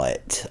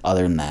 but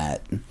other than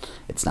that,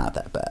 it's not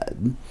that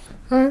bad.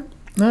 All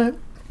right.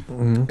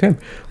 Okay.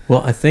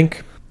 Well, I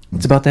think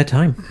it's about that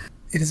time.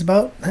 It is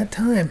about that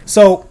time.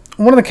 So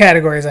one of the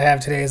categories I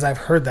have today is I've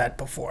heard that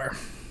before.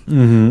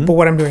 Mm-hmm. But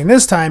what I'm doing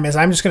this time is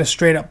I'm just going to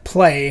straight up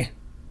play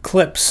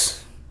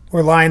clips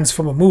or lines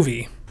from a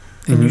movie.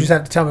 And you just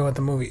have to tell me what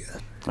the movie is.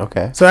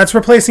 Okay. So that's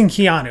replacing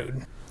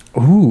Keanu.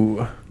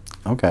 Ooh.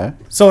 Okay.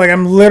 So like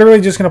I'm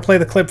literally just going to play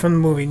the clip from the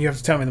movie and you have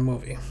to tell me the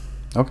movie.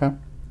 Okay. And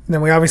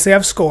then we obviously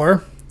have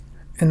score.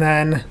 And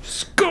then...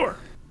 Score!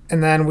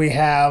 And then we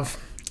have...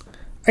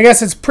 I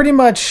guess it's pretty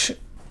much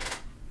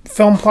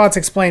film plots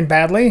explained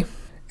badly.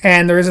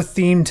 And there is a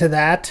theme to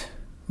that,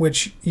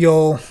 which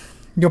you'll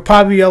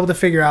probably be able to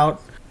figure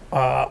out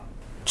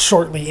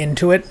shortly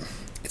into it.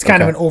 It's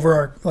kind of an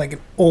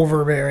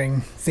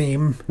overbearing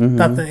theme. Mm-hmm.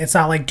 Nothing. It's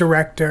not like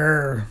director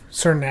or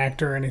certain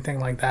actor or anything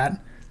like that.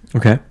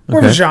 Okay.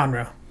 Or the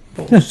genre.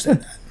 We'll just say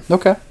that.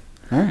 Okay.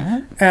 All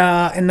right.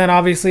 And then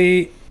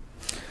obviously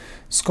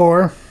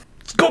score.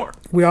 Score!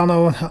 We all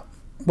know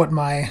what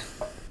my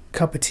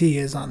cup of tea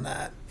is on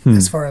that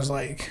as far as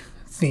like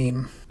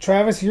theme.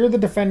 Travis, you're the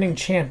defending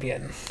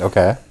champion.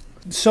 Okay.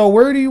 So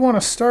where do you want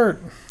to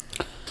start?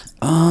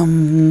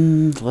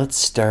 Let's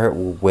start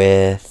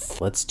with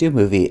let's do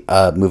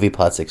movie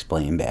plots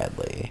explained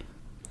badly.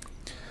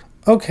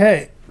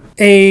 Okay.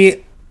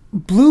 A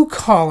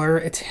blue-collar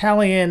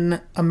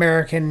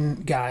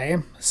Italian-American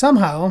guy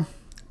somehow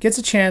gets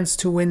a chance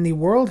to win the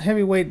World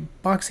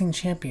Heavyweight Boxing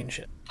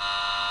Championship.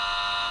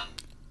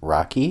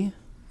 Rocky?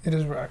 It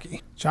is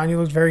Rocky. John, you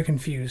looked very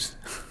confused.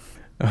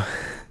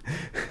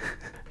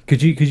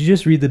 Could you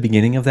just read the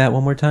beginning of that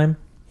one more time?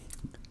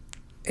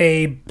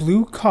 A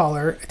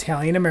blue-collar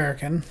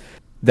Italian-American.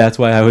 That's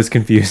why I was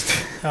confused.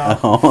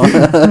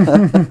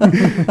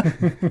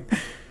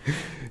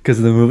 Because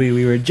of the movie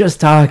we were just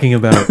talking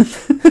about.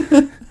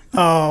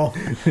 Oh.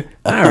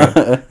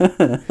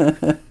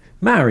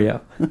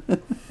 Mario.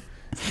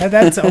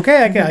 That's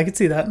okay. I can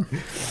see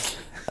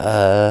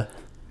that.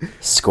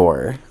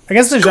 Score. I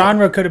guess the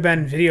genre could have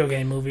been video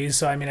game movies,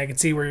 so I mean, I could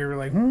see where you were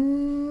like,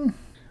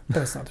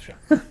 but it's not the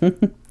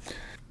genre.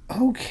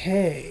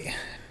 Okay.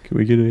 Can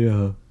we get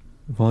a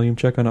volume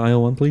check on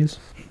aisle 1, please?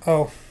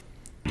 Oh.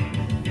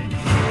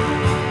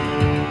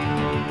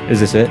 Is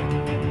this it?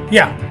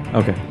 Yeah.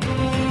 Okay.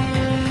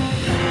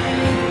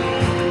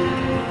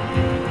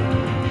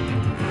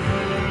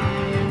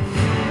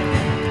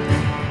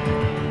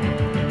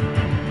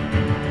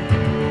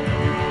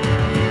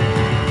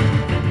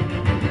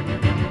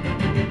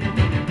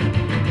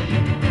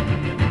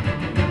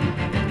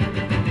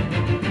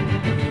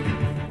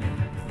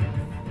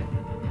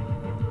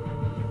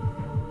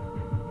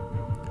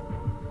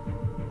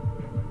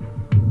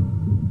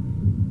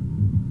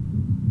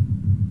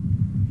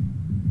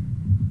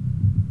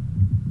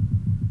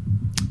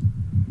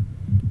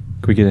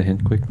 Can we get a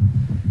hint quick?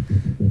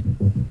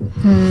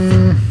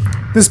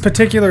 This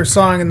particular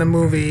song in the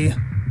movie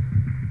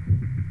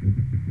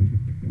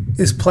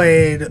is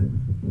played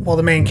while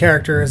the main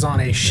character is on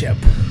a ship.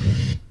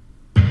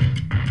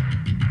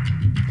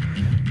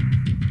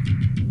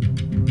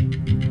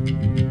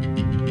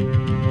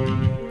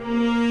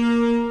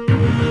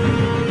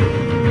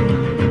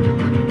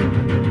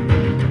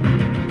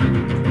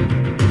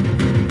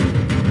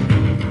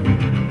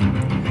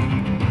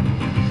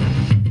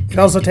 It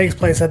also takes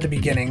place at the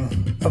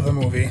beginning of the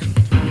movie.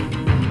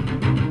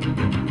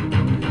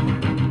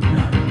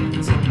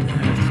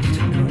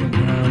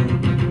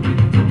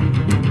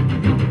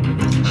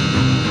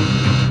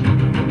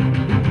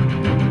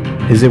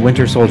 Is it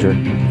Winter Soldier?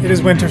 It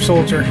is Winter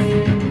Soldier.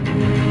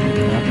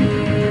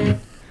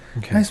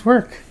 Okay. Nice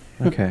work.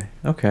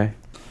 Okay.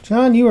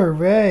 John, you are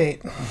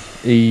right.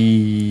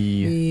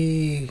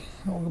 E...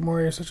 Oh,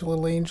 Gamora, you're such a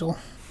little angel.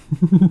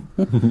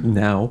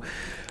 Now.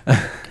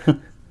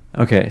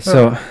 Okay,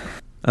 so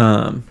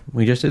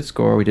we just did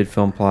score, we did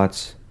film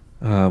plots.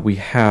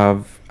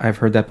 I've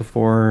heard that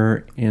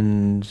before,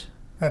 and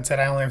That's it.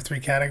 I only have 3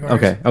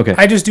 categories. okay.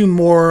 I just do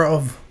more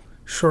of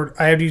short.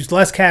 I have used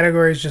less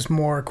categories, just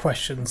more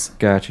questions.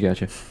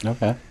 Gotcha.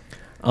 Okay.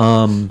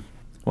 Well,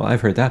 I've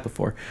heard that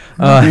before.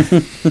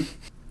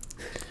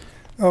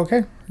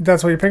 Okay,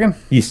 that's what you're picking?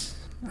 Yes.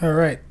 All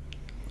right.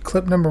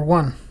 Clip number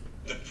 1.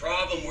 The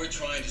problem we're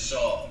trying to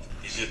solve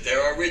is that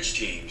there are rich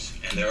teams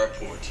and there are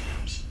poor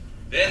teams.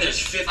 Then there's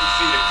 50 feet of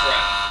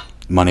crap.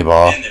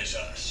 Moneyball. Then there's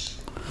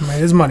us.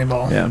 It is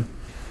Moneyball. Yeah.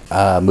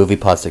 Movie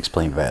plots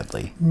explained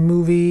badly.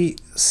 Movie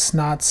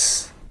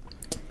snots.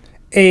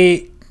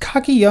 A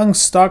cocky young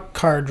stock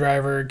car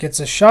driver gets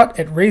a shot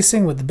at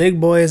racing with the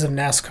big boys of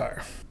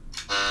NASCAR.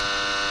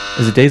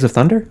 Is it Days of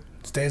Thunder?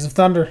 It's Days of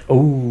Thunder.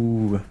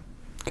 Oh.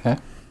 Okay.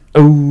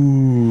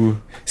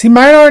 Oh. See,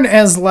 mine aren't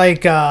as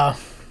like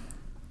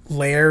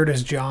layered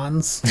as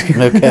John's.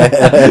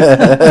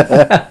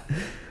 Okay.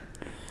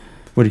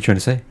 What are you trying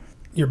to say?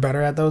 You're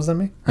better at those than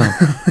me.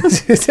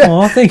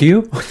 Oh, thank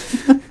you.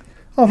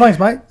 Oh, thanks,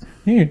 Mike.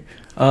 Here.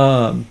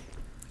 Can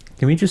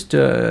we just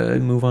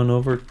move on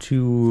over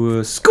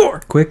to score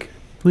quick,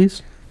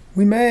 please?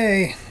 We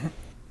may.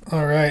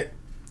 All right.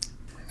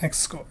 Next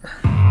score.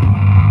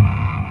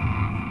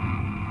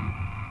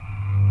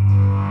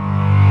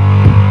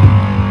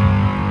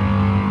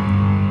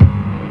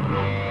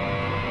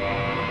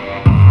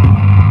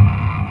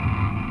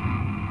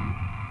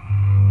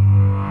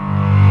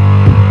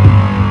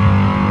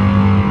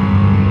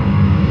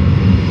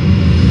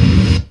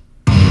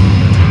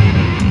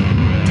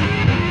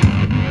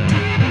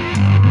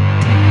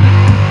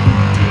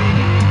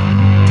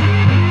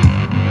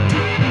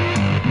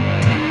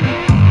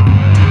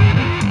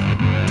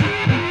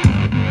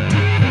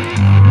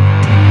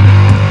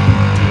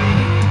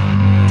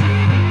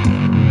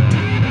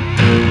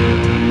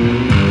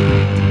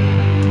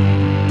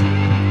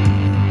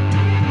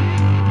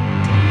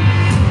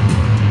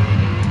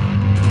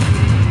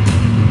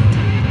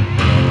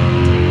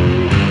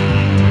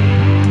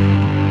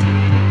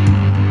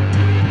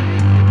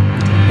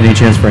 Any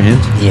chance for a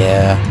hint?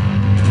 Yeah.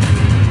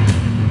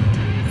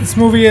 This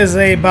movie is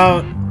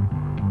about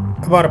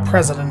a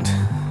president.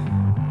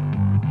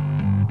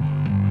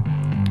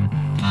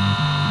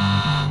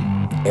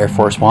 Air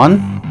Force One.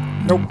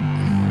 Nope.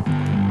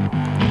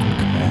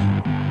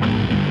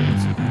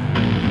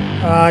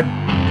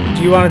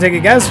 Do you want to take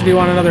a guess or do you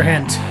want another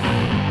hint?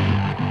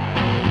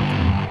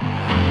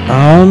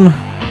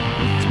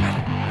 It's about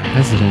a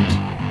president.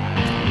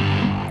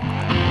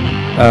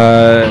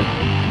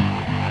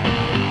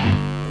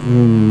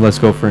 Let's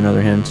go for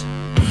another hint.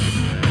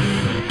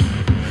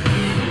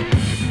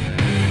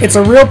 It's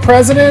a real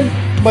president,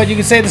 but you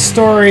can say the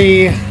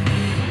story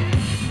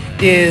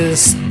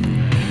is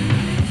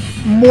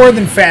more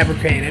than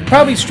fabricated.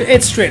 Probably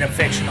it's straight up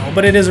fictional,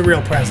 but it is a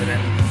real president.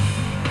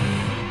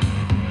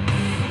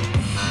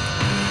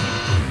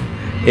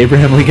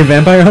 Abraham Lincoln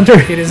Vampire Hunter?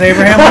 It is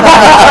Abraham.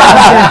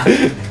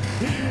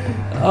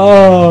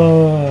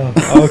 Oh,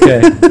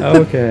 okay,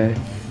 okay.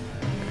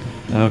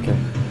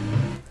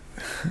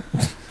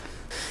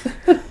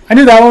 I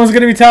knew that one was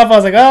going to be tough. I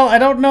was like, well, I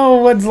don't know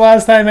when's the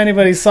last time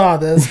anybody saw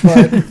this,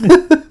 but...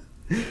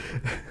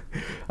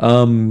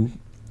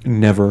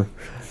 Never.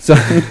 So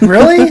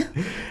Really?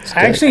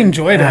 I actually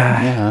enjoyed it.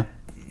 Yeah.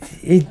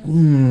 It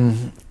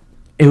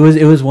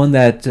was one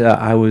that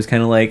I was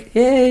kind of like,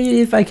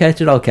 hey, if I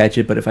catch it, I'll catch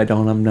it, but if I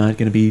don't, I'm not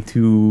going to be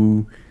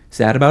too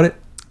sad about it.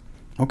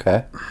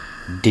 Okay.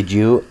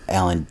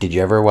 Alan, did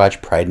you ever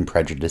watch Pride and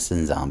Prejudice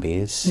and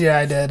Zombies? Yeah,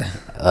 I did.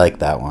 I like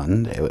that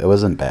one. It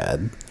wasn't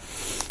bad.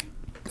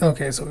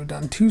 Okay, so we've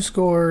done 2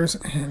 scores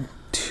and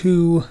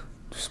 2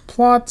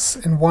 plots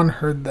and 1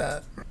 heard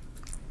that.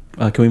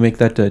 Can we make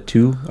that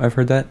 2? I've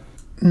heard that.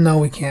 No,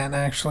 we can't,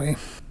 actually.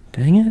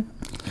 Dang it.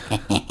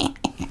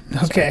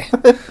 Okay.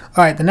 All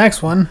right, the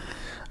next one.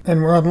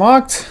 And we're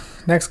unlocked.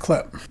 Next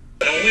clip.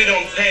 And we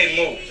don't pay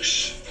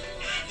moves.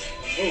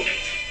 Move.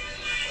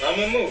 I'm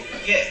a move.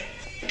 Yeah.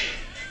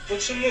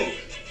 What's a move?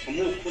 A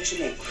move. What's a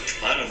move?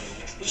 I don't know.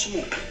 What's a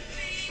move?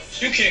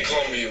 You can't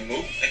call me a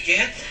move. I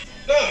can't?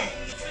 No.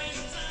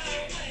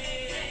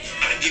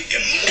 I give you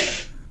a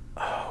move.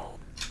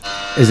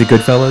 Is it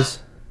Goodfellas?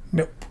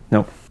 Nope.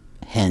 Nope.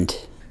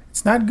 Hint.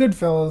 It's not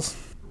Goodfellas.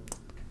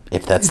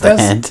 If that's It the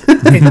does- hint.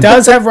 It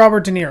does have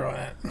Robert De Niro in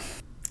it.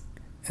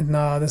 And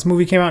this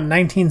movie came out in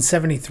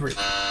 1973.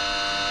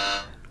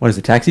 What is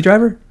it, Taxi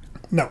Driver?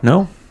 No.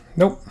 No?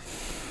 Nope.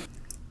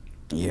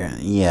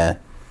 Yeah.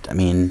 I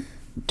mean,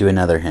 do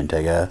another hint,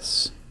 I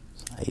guess.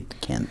 I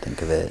can't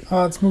think of it.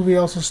 This movie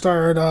also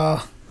starred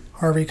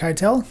Harvey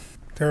Keitel.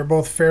 They were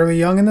both fairly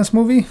young in this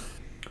movie.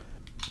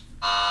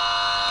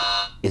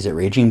 Is it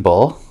Raging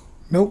Bull?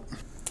 Nope.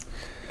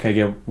 Okay,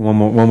 get one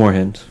more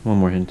hint. One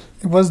more hint.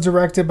 It was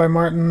directed by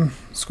Martin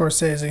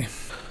Scorsese.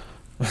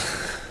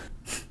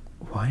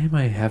 Why am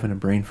I having a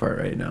brain fart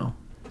right now?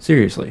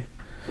 Seriously.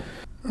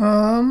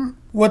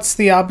 What's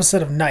the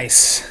opposite of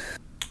nice?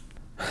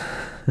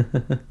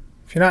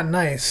 If you're not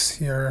nice,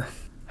 you're...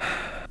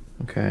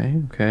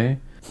 Okay.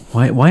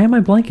 Why am I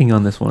blanking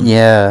on this one?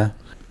 Yeah.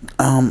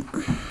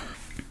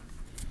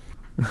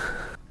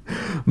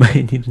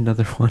 Might need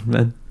another one,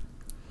 man.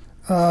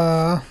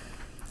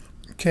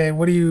 Okay,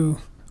 what do you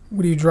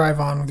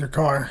drive on with your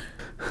car?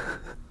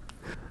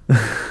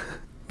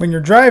 When you're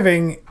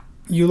driving,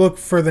 you look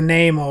for the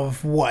name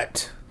of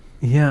what?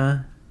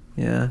 Yeah.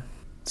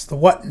 It's the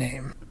what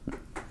name?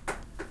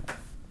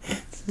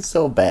 This is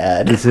so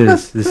bad. This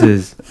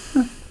is.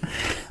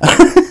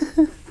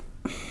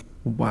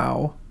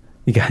 Wow.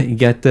 You got any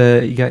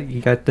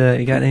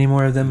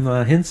more of them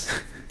hints?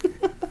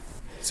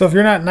 So if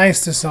you're not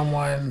nice to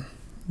someone,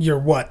 you're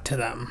what to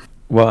them?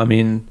 Well, I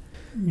mean.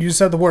 You just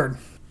said the word.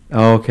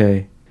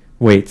 Okay.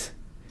 Wait.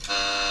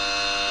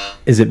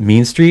 Is it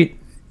Mean Street?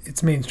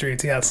 It's Mean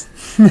Streets, yes.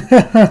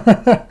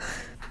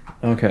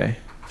 Okay.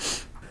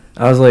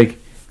 I was like,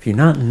 if you're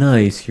not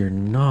nice, you're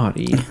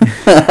naughty.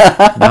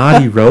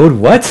 Naughty Road?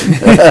 What?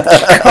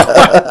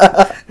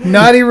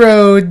 Naughty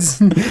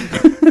Roads.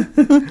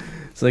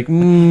 It's like,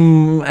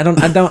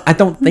 I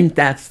don't think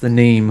that's the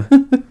name.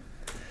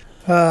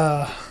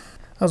 That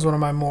was one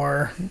of my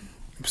more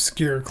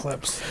obscure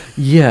clips.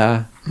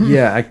 Yeah.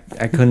 I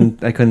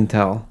couldn't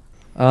tell.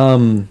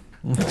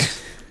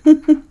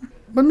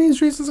 But Mean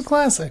Streets is a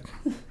classic.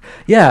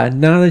 Yeah.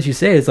 Now that you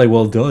say it, it's like,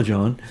 well, duh,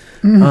 John.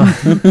 Where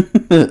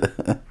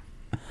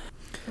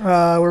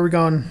are we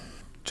going?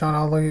 John,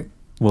 I'll let you.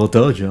 Well,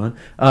 duh, John.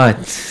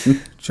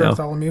 Sure, No. it's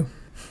all of you.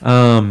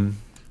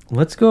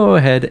 Let's go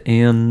ahead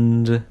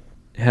and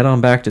head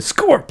on back to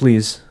score,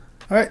 please.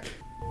 All right.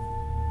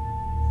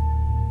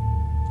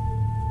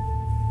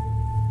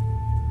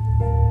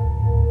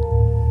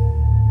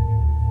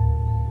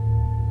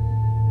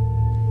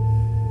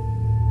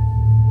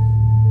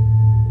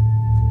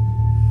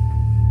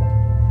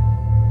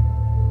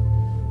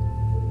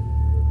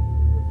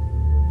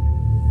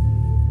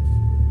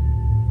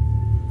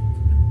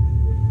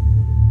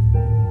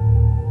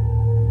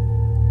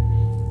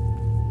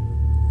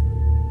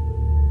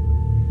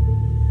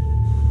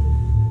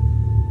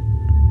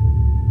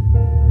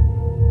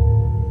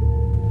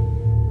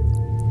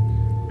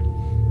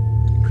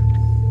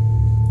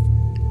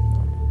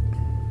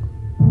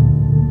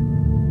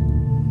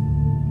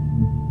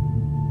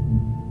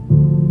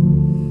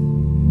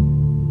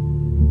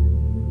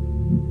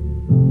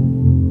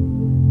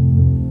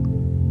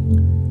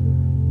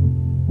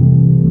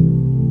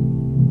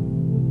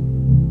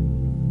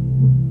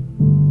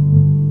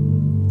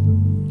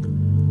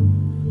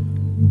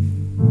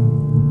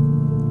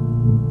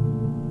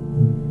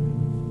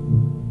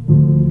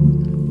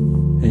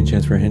 Any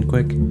chance for a hint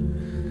quick?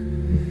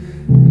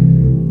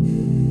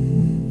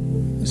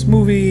 This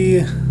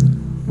movie,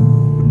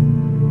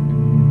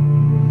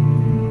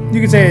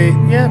 you could say,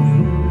 yeah,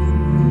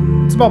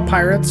 it's about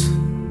pirates.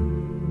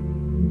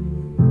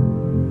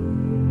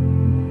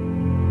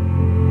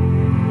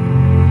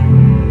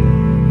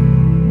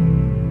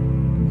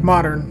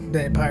 Modern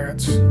day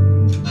pirates. Is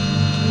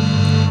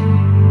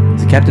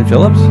it Captain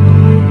Phillips?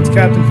 It's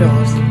Captain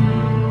Phillips.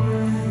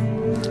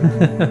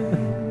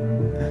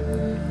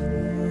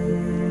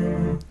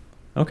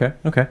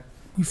 Okay.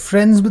 You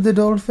friends with the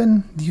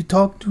dolphin? Do you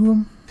talk to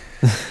him?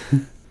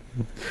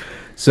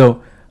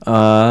 So,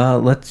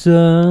 let's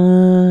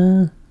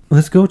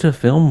go to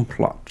film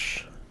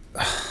plots.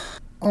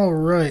 All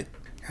right.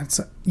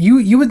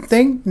 You would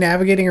think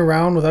navigating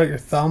around without your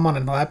thumb on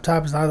a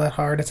laptop is not that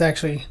hard. It's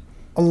actually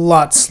a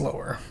lot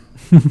slower.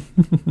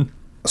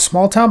 A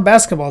small town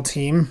basketball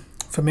team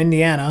from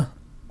Indiana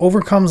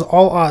overcomes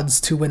all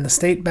odds to win the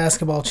state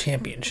basketball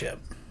championship.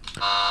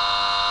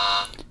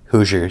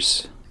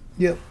 Hoosiers.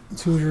 Yep,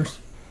 it's Hoosiers.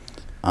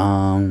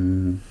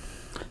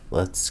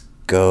 Let's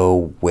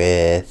go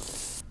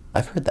with.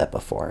 I've heard that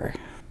before.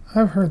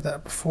 I've heard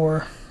that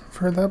before. I've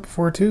heard that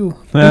before too.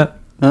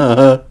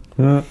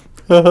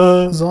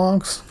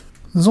 Zonks.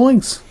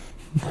 Zoinks.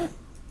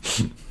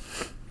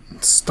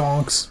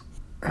 Stonks.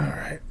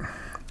 Alright.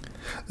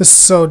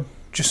 So,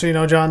 just so you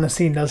know, John, the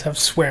scene does have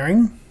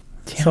swearing.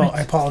 Damn it.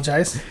 I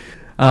apologize.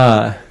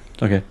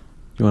 Okay.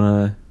 You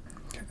wanna?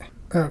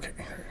 Okay,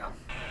 there you go.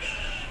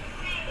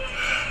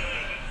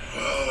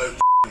 Well,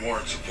 they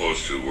weren't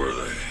supposed to, were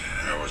they?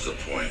 That was the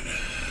point.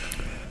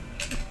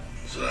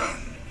 Sit down.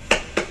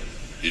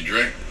 You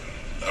drink?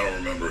 I don't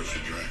remember if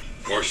you drank.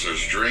 Of course,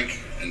 there's drink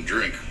and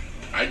drink.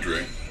 I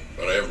drink,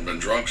 but I haven't been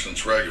drunk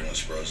since Reagan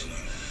was president.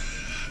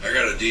 I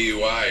got a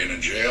DUI in a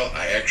jail.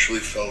 I actually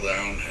fell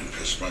down and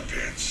pissed my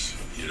pants.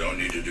 You don't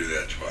need to do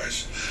that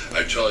twice.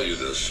 I tell you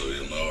this so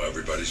you'll know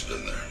everybody's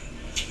been there.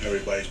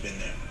 Everybody's been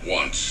there.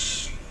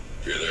 Once.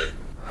 You're there.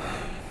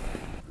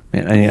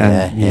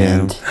 Man,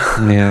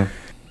 yeah.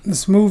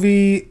 This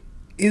movie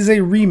is a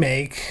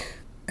remake,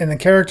 and the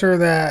character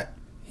that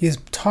he's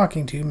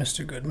talking to,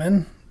 Mr.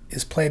 Goodman,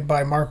 is played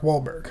by Mark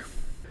Wahlberg.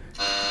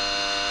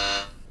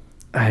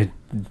 I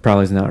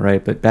probably is not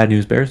right, but Bad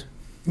News Bears.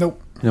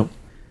 Nope.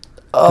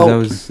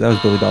 'Cause that was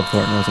Billy Bob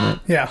Thornton, wasn't it?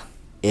 Yeah,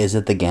 Is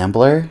it the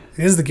Gambler?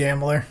 it is the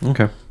gambler.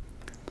 Okay.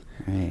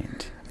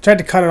 Right. I tried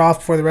to cut it off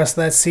before the rest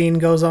of that scene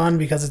goes on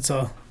because it's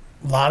a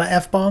lot of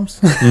F-bombs.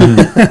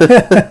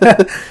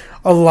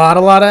 a lot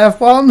of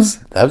F-bombs.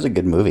 That was a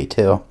good movie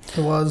too.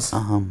 It was.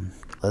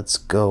 Let's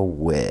go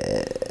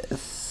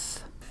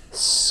with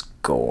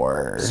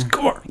Score.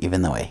 Score.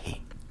 Even though I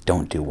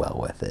don't do well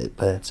with it,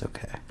 but it's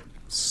okay.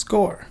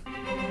 Score.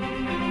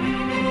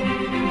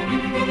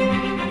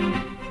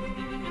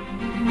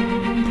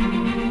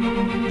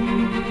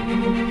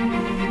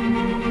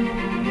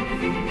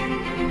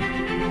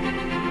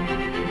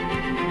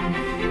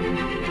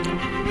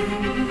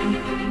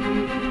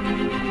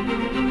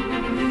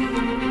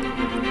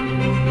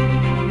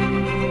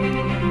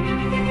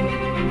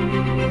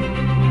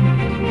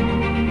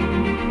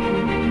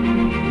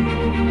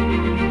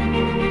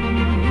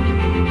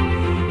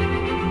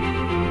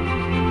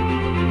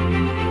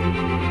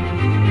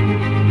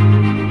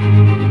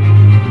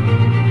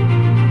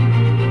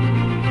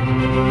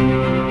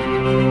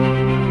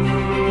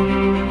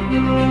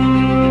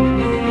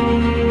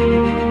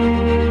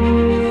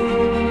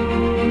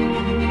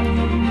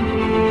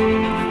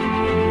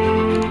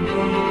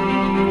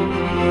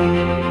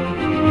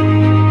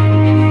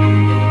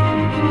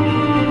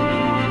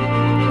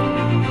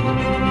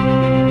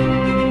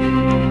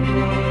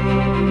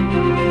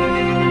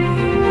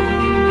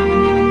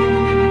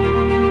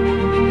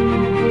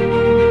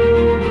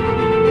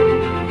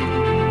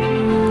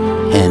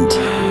 Hint.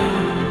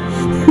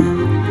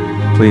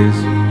 Please.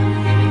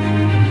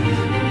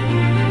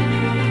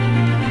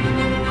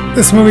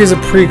 This movie is a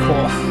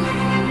prequel.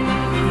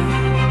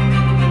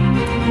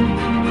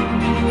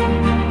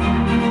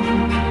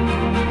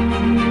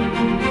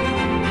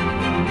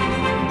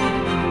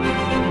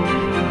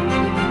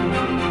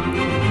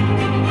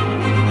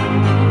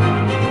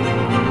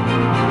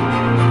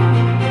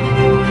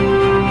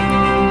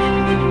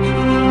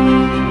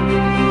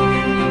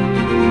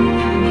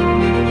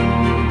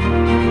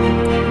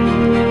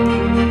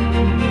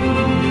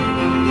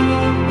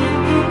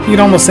 You'd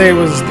almost say it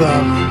was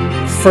the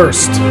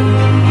first.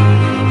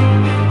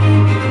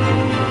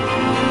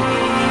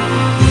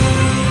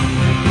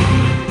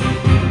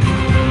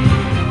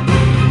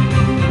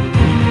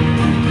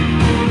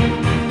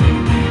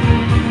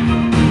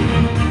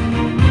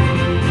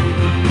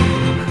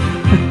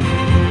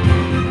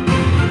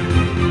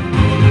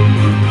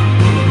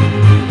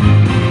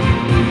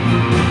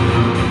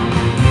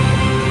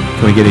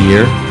 Can we get a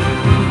year?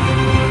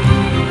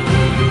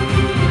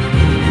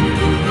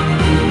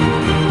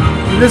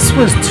 This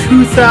was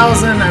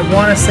 2000, I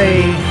want to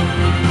say 10.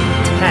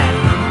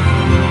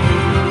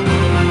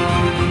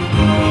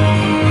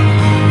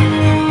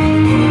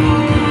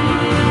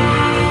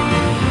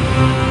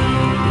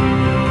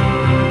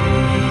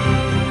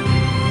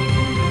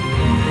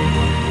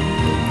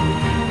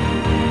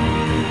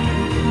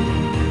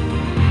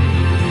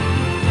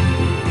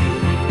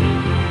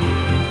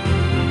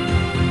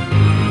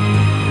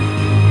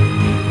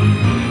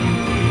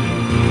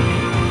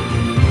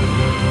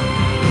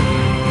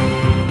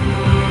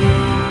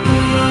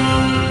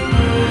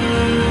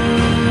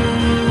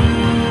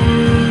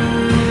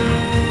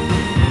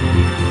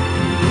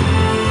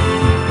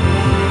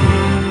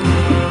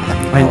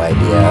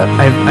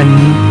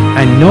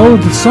 I know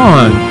the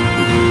song.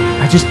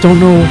 I just don't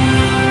know.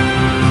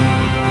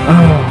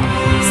 Oh,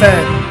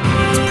 Said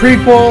it's a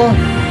prequel. You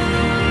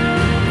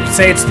could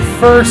say it's the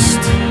first.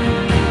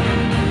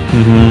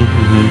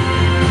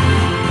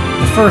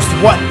 The first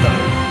what though?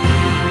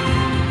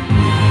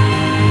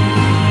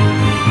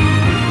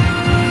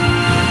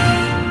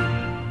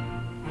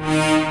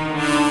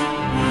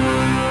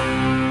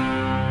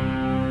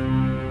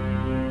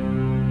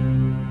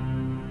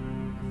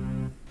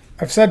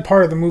 I've said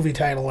part of the movie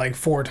title like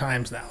 4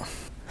 times now.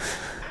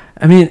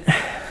 I mean,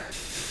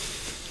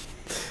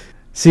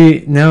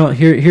 see now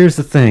here's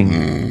the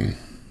thing,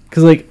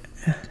 because like,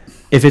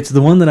 if it's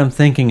the one that I'm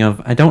thinking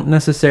of, I don't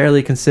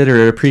necessarily consider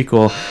it a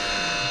prequel,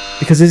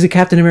 because is it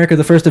Captain America: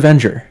 The First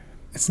Avenger?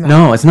 It's not.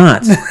 No, it's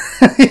not.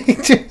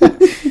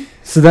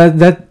 So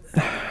that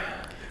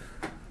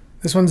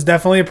This one's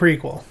definitely a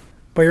prequel.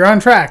 But you're on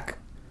track.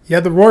 You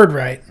had the word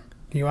right.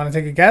 You want to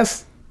take a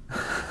guess?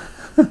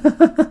 Is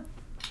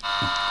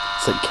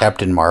it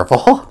Captain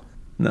Marvel?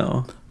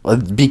 no. Well,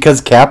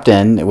 because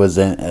Captain was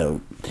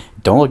in.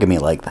 Don't look at me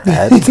like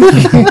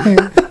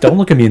that. Don't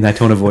look at me in that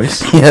tone of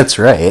voice. Yeah, that's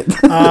right.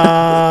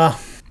 I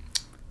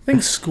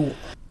think school.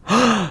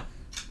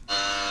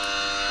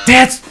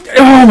 That's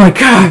oh my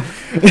god.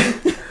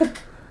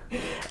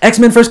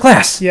 X-Men First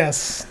Class.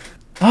 Yes.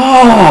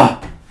 Oh.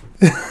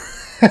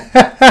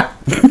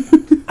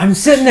 I'm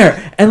sitting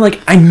there and like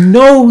I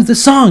know the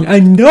song, I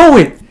know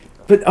it,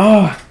 but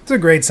It's a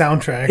great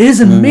soundtrack. it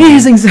is an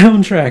amazing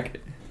soundtrack.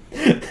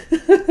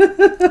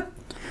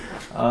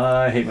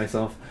 I hate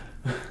myself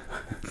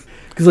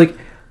because like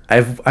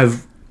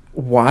I've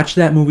watched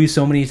that movie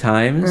so many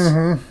times,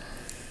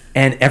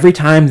 and every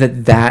time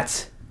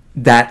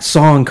that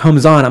song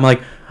comes on, I'm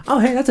like, oh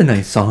hey, that's a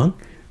nice song.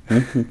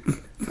 I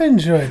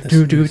enjoyed this.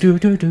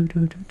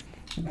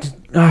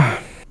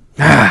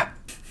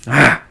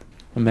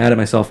 I'm mad at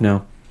myself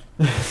now.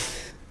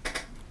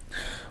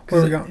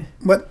 Where are we going?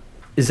 What?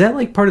 Is that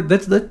like part of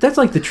that's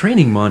like the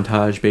training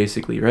montage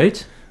basically,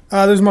 right?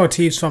 There's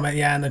motifs from it,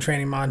 yeah, in the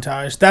training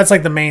montage. That's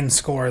like the main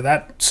score.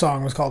 That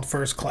song was called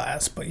First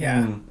Class, but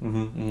yeah.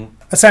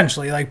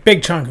 Essentially, like,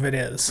 big chunk of it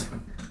is.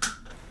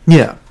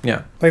 Yeah.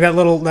 Like that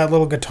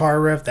little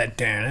guitar riff, that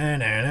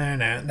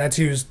da-na-na-na-na, that's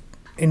used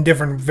in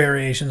different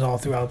variations all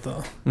throughout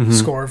the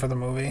score for the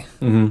movie.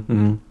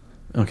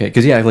 Okay,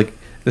 because yeah, like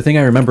the thing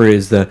I remember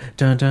is the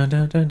dun dun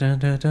dun dun dun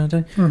dun dun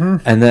dun,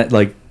 and that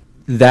like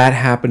that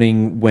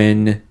happening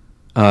when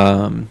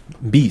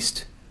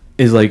Beast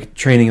is like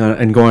training on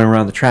and going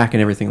around the track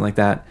and everything like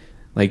that.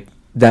 Like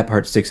that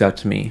part sticks out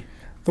to me.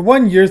 The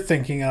one you're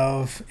thinking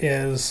of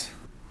is...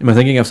 Am I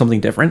thinking of something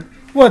different?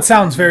 Well, it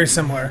sounds very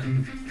similar.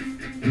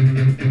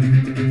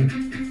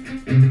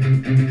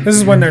 This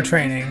is when they're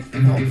training.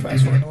 Oh,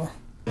 fast forward a little.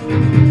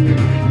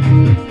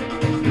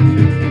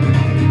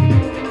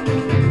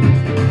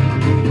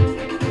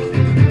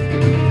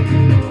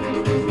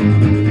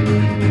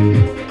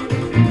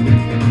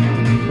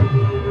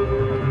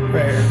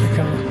 Right, they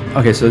come.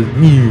 Okay, so Yeah.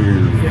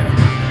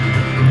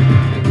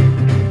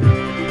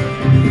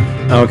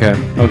 okay,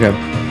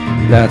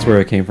 that's where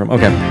it came from.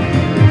 Okay.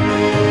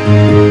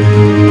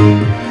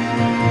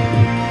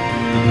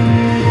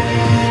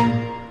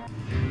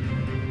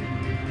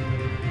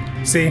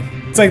 See,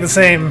 it's like the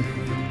same.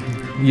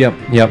 Yep.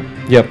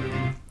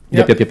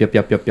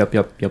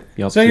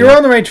 So you're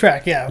on the right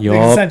track, yeah.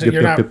 Yup.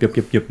 You're not.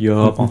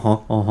 Yup.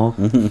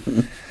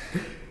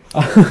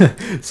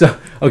 So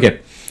okay.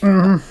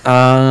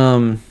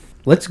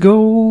 Let's go.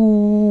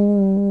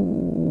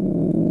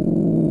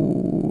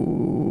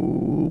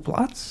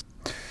 Plots.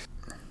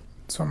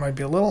 So it might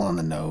be a little on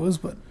the nose,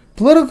 but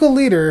political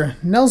leader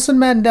Nelson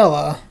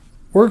Mandela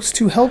works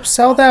to help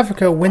South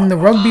Africa win the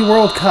Rugby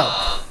World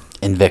Cup.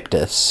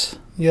 Invictus.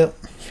 Yep.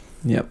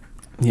 Yep.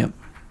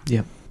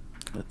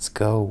 Let's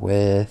go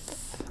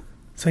with...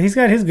 So he's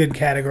got his good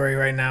category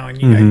right now, and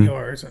you got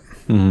yours. I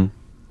don't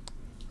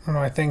know.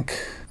 I think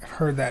I've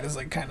heard that is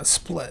like kind of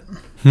split.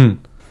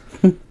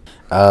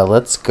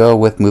 let's go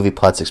with movie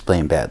plots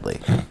explained badly.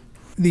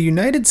 The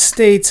United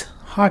States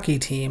hockey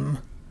team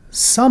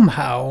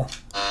somehow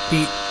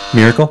beat.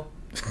 Miracle.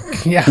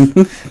 Yeah.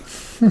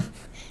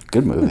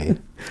 Good movie.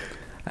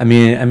 I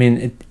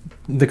mean,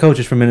 the coach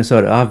is from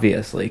Minnesota.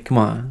 Obviously, come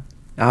on.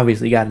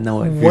 Obviously, you got to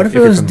know it. What if it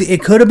was?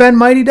 It could have been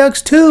Mighty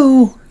Ducks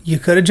 2. You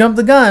could have jumped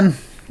the gun.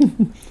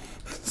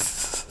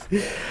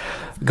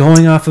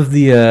 Going off of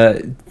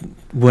the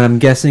what I'm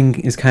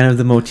guessing is kind of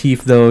the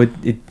motif, though,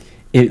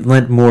 it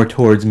lent more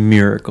towards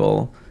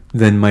Miracle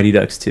than Mighty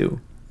Ducks 2.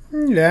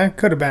 Yeah, it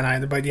could have been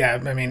either, but yeah,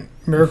 I mean,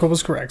 Miracle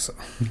was correct. So.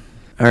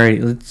 All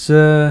right, let's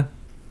go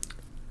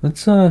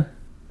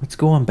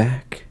on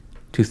back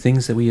to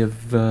things that we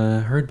have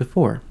heard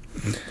before.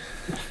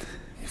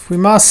 If we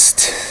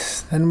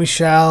must, then we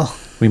shall.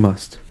 We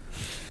must.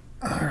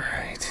 All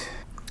right.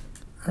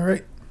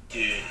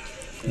 Dude,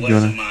 what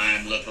does a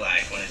mime look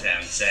like when he's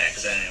having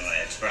sex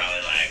anyway? It's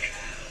probably like,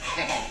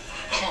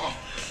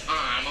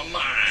 I'm a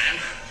mime.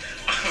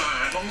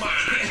 I'm a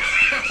mime.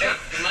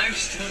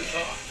 Mimes don't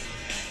talk.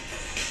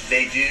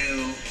 They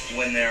do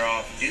when they're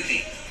off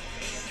duty.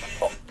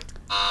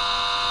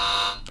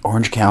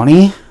 Orange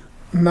County?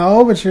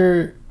 No, but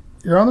you're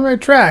on the right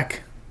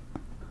track.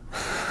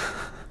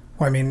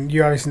 Well, I mean,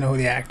 you obviously know who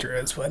the actor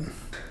is, but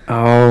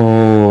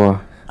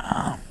Oh.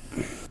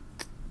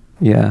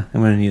 Yeah,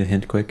 I'm gonna need a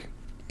hint quick.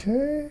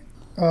 okay.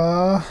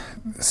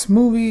 This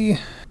movie.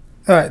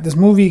 All right, this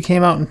movie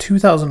came out in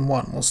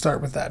 2001. We'll start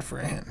with that for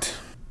a hint.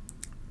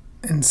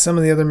 And some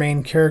of the other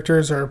main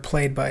characters are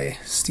played by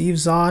Steve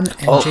Zahn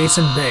and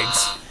Jason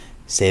Biggs.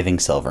 Saving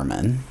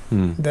Silverman.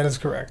 That is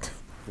correct.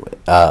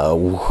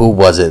 Who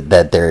was it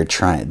that they're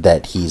trying?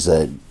 That he's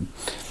a.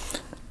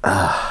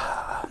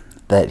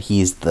 That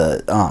he's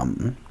the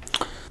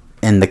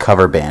in the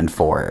cover band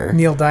for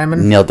Neil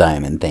Diamond. Neil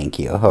Diamond. Thank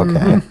you.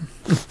 Okay.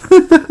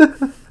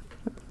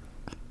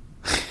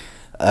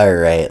 All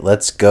right,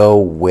 let's go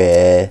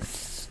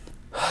with.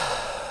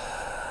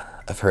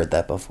 I've heard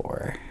that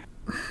before.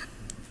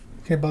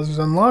 Okay, buzzer's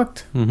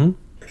unlocked. Mm-hmm.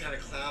 The kind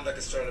of clown that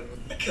could start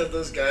I killed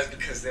those guys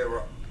because they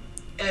were.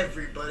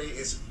 Everybody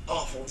is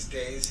awful these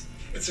days.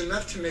 It's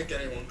enough to make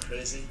anyone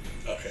crazy.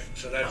 Okay,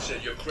 so that's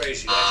it. You're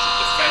crazy. That's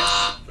your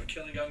defense for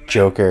killing young men.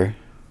 Joker.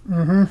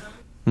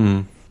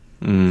 Mm-hmm.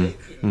 They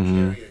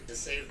couldn't carry it to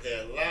save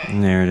their lives.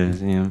 There it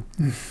is. Yeah.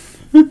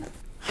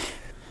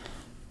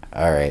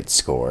 All right,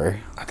 score.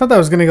 I thought that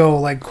was gonna go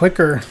like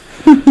quicker.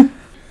 All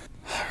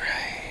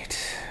right,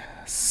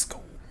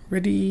 score.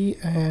 Ready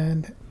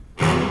and.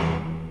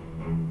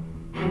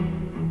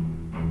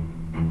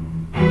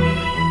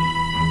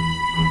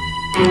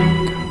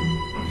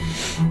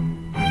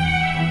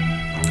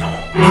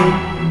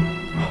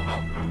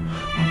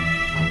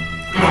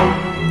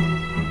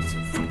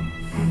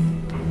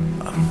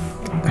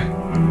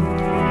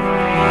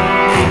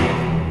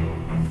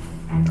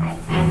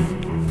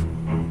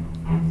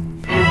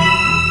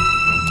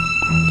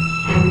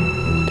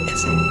 What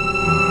is it?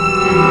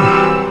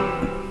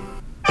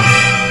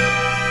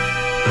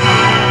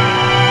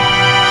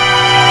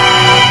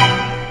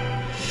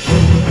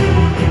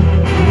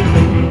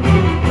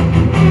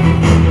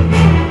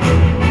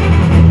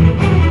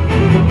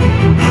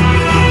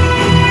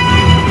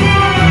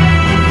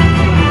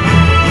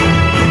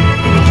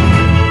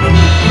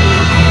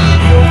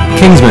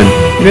 Kingsman.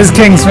 It is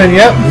Kingsman.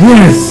 Yep.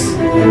 Yes.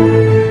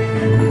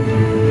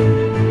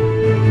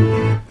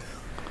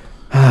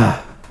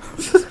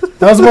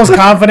 That was the most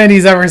confident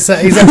he's ever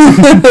said. He's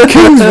ever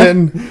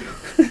Kingsman.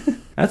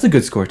 That's a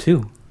good score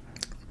too.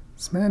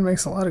 This man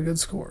makes a lot of good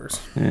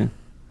scores. Yeah.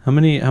 How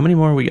many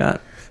more we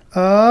got?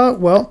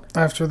 Well,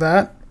 after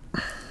that,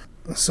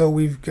 so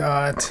we've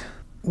got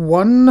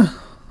one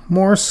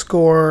more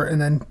score and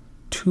then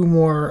two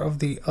more of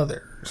the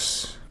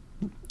others.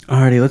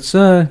 Alrighty, let's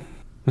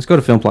go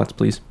to film plots,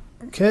 please.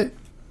 Okay.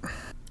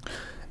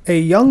 A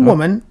young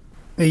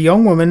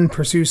woman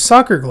pursues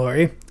soccer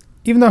glory,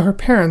 even though her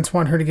parents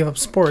want her to give up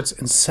sports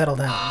and settle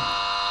down.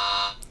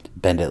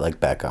 Bend it like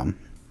Beckham.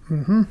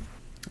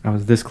 I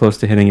was this close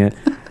to hitting it.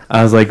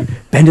 I was like,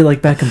 bend it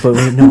like Beckham, but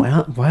wait, no,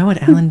 why would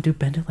Alan do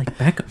bend it like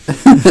Beckham?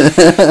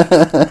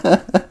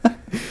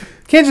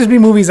 Can't just be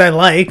movies I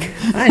like.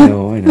 I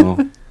know.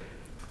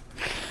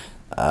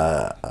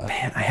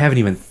 Man, I haven't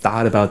even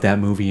thought about that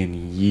movie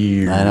in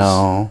years. I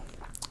know.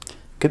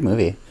 Good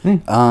movie.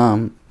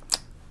 Hmm.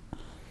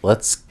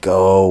 Let's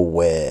go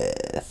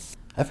with.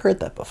 I've heard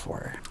that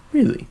before.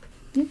 Really?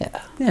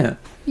 Yeah. Yeah.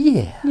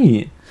 Yeah.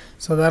 Yeah.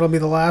 So that'll be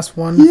the last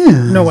one.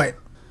 Yeah. No, wait.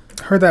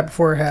 Heard that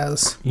before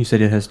has. You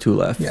said it has two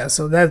left. Yeah,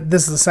 so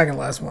this is the second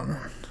last one.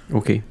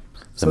 Okay.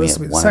 So we this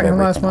have will be the one of second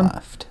last everything one.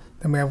 left.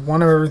 Then we have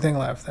one of everything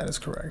left. That is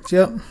correct.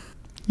 Yep.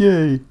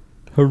 Yay.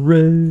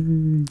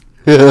 Hooray.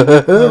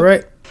 All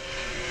right.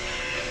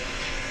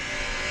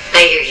 I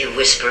hear you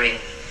whispering.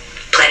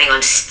 Planning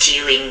on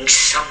stealing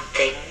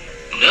something?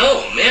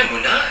 No, ma'am,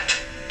 we're not.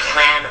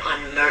 Plan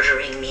on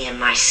murdering me in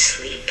my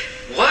sleep?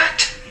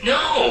 What?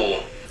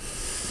 No.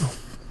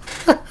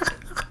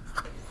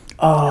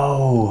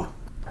 Oh.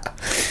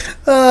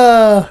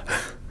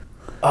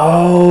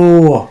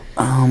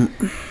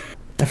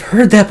 I've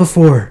heard that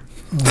before.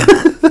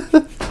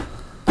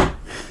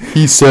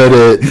 He said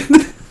it.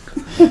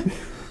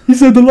 He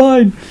said the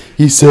line.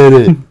 He said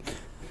it.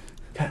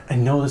 God, I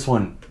know this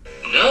one.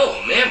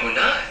 No, ma'am, we're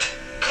not.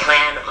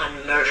 Plan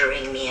on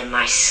murdering me in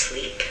my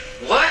sleep?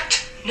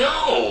 What?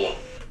 No.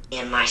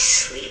 In my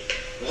sleep?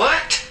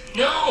 What?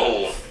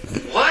 No.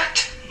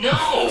 What?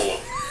 No.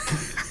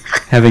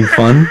 Having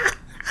fun?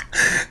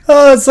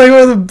 Oh, it's like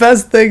one of the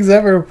best things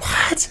ever.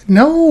 What?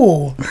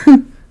 No.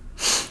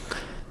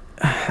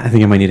 I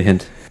think I might need a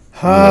hint.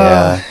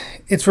 Yeah.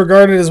 It's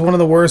regarded as one of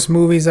the worst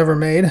movies ever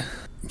made.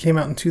 It came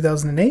out in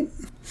 2008.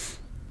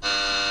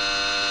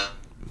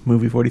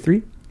 Movie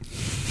 43?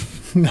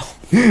 No.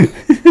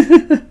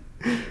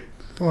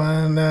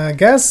 One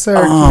guess or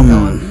keep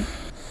going?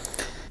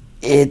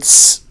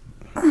 It's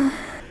I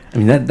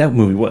mean, that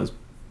movie was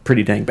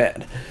pretty dang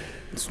bad.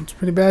 This one's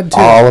pretty bad too.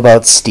 all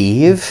about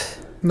Steve.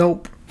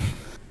 Nope.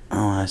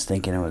 Oh, I was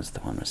thinking it was the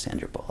one with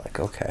Sandra Bullock.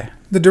 Okay.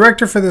 The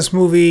director for this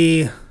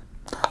movie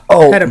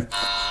Oh, had a.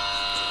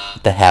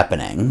 The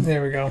Happening.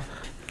 There we go.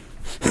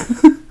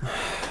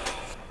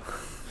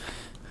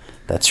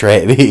 That's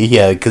right.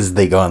 Yeah, because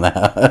they go on the.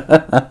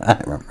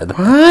 I remember that.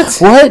 What?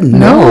 What?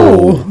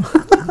 No.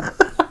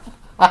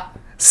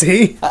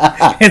 See?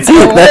 It's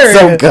hilarious. That's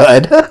so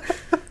good.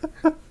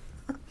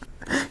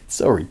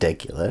 So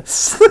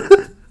ridiculous.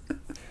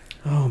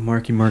 Oh,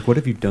 Marky Mark, what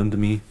have you done to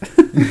me?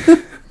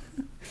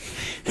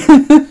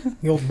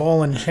 The old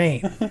ball and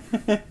chain.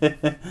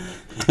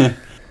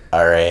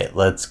 All right,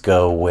 let's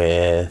go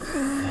with.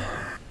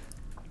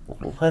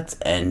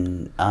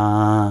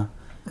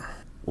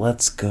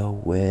 Let's go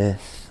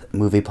with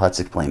movie plots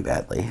explained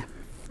badly.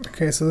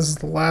 Okay, so this is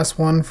the last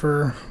one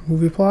for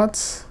movie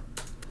plots.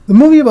 The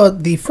movie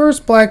about the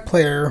first black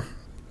player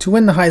to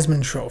win the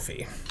Heisman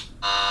Trophy.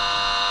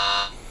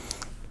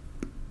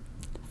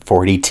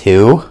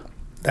 42.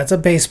 That's a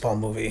baseball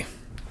movie.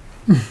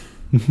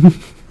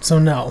 So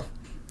no.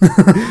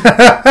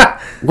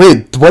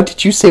 Wait, what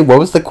did you say? What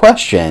was the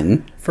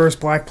question? First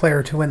black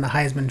player to win the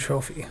Heisman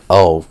Trophy.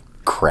 Oh,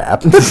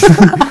 crap.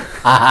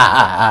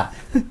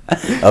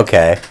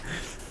 Okay.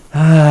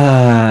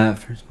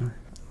 First one.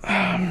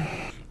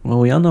 Well,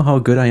 we all know how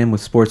good I am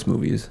with sports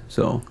movies,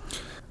 so...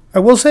 I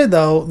will say,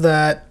 though,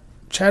 that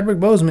Chadwick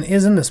Boseman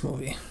is in this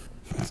movie.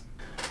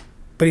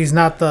 But he's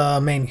not the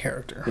main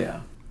character.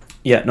 Yeah.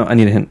 Yeah, no, I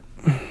need a hint.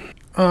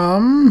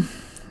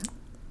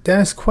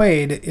 Dennis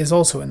Quaid is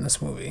also in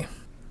this movie.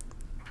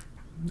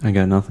 I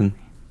got nothing.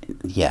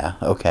 Yeah,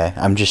 okay.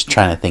 I'm just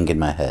trying to think in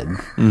my head.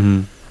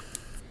 Mm-hmm.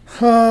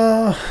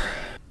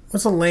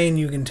 What's a lane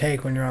you can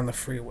take when you're on the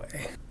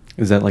freeway?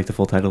 Is that like the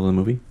full title of the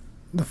movie?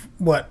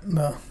 What?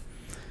 No.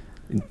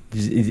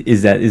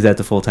 Is that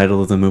the full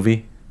title of the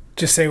movie?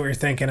 Just say what you're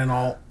thinking and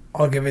I'll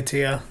give it to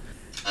you.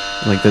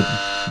 Like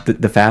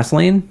the fast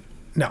lane?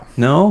 No.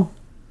 No?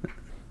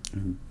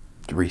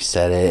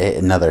 Reset it.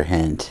 Another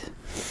hint.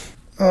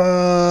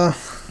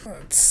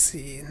 Let's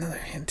see. Another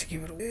hint to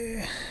give it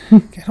away. I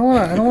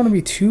don't want to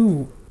be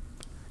too.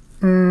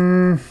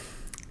 Yeah,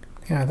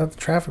 I thought the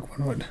traffic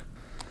one would.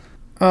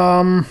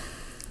 I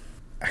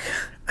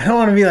don't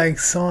want to be like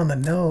so on the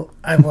note.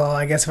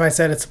 I guess if I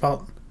said it's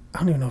about, I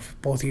don't even know if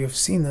both of you have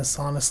seen this.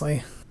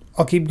 Honestly,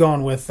 I'll keep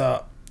going with.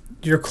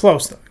 You're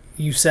close though.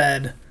 You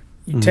said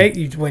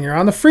when you're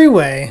on the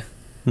freeway.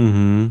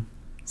 Mm-hmm.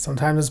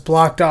 Sometimes it's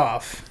blocked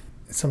off.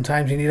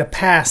 Sometimes you need a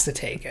pass to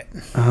take it.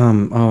 It's Why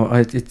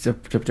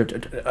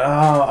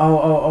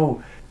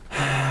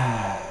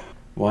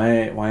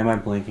am I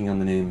blanking on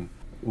the name?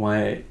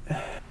 Why?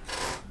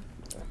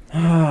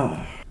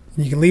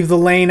 You can leave the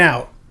lane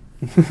out.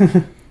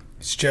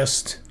 It's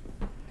just.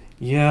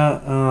 Yeah.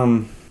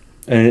 And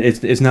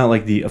it's not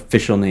like the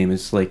official name.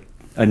 It's like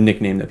a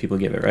nickname that people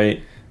give it,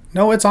 right?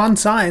 No, it's on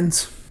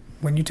signs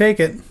when you take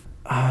it.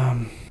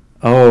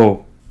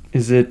 Oh,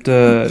 is it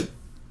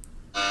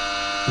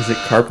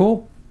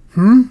carpool?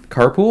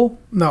 Carpool?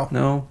 No.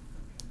 No.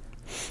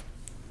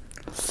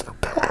 So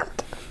bad.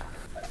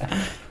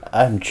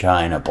 I'm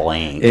trying to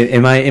blank.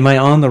 Am I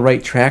on the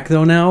right track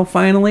though now?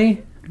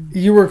 Finally.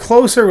 You were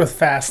closer with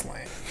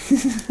Fastlane.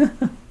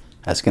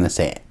 I was gonna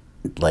say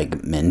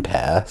like Min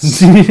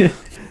Pass.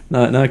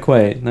 Not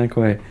quite.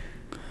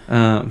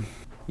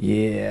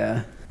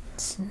 Yeah.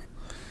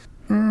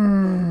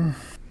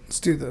 Let's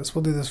do this.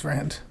 We'll do this for a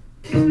hint.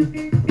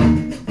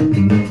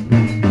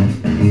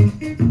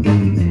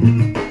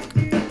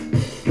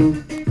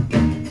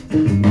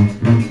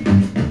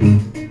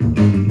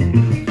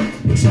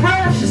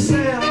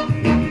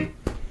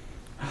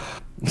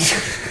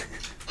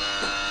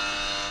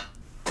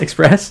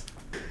 Express?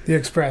 The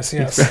Express,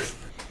 yes.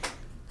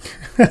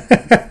 I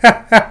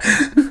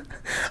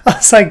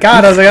was like,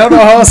 God, I don't know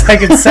how else I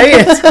could say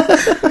it.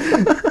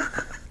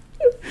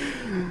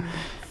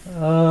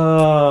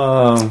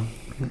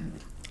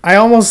 I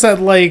almost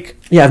said, like...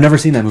 Yeah, I've never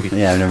seen that movie.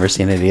 Yeah, I've never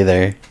seen it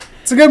either.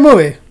 It's a good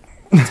movie.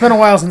 It's been a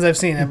while since I've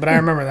seen it, but I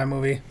remember that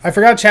movie. I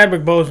forgot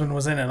Chadwick Boseman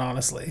was in it,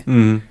 honestly.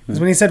 Because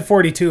when he said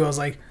 42, I was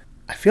like,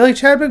 I feel like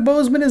Chadwick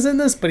Boseman is in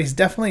this, but he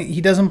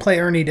doesn't play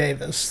Ernie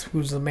Davis,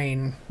 who's the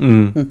main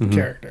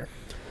character.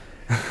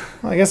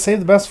 Well, I guess save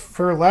the best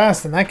for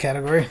last in that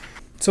category.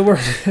 So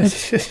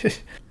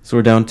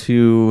we're down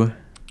to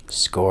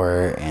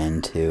Score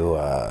and to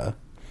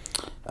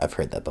I've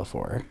heard that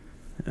before.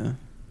 Yeah.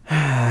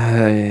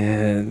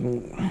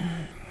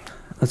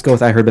 Let's go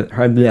with I heard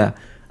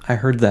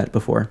that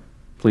before,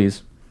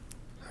 please.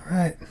 All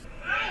right.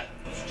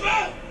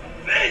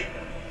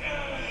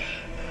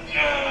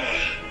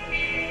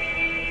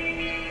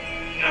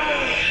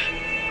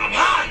 I'm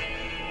hot.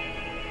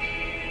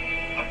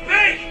 I'm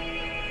big.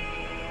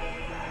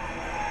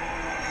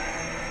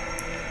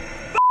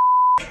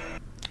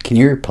 Can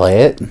you replay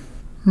it?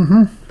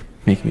 Mm-hmm.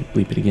 Make me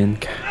bleep it again.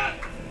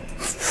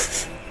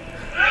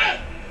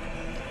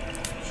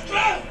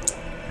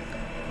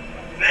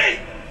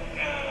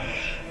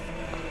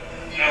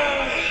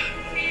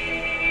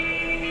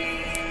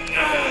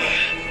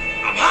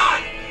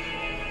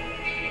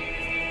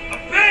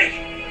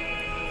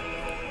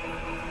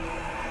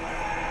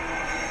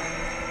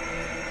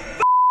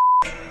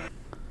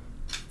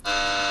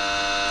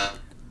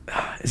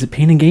 Is it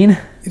Pain and Gain?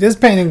 It is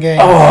Pain and Gain.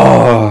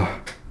 Oh.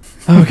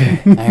 Okay.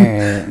 All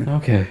right.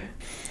 Okay.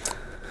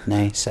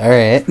 Nice. All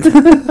right.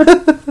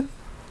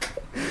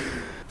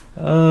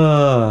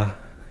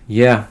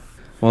 Yeah.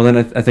 Well, then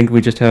I think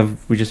we just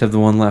have the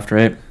one left,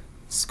 right?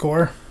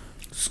 Score.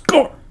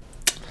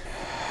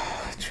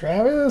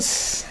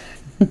 Travis.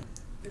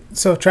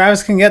 So if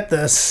Travis can get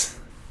this,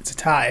 it's a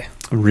tie.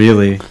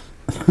 Really?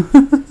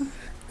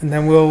 And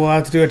then we'll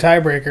have to do a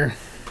tiebreaker.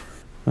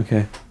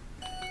 Okay.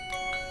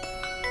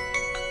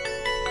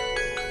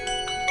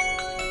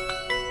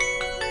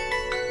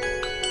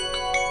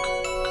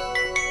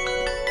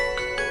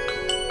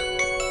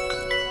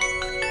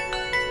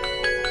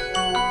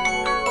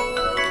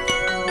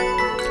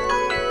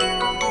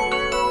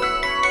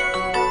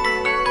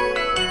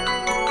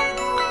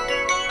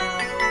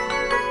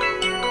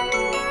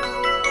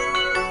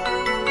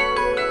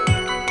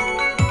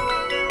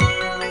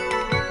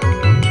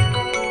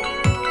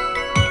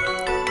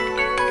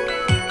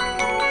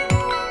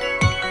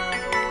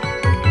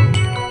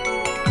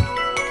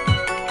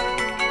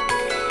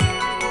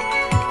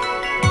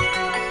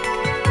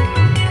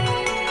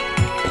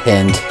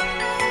 Hint. This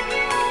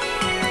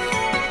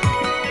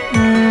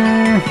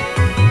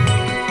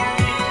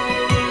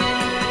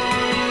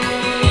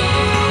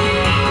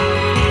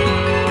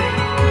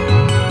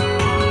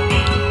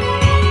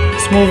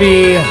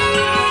movie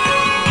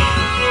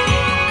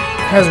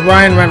has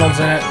Ryan Reynolds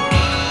in it.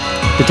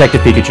 Detective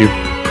Pikachu.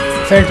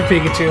 Detective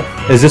Pikachu.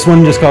 Is this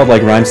one just called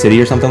like Rhyme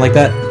City or something like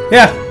that?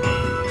 Yeah.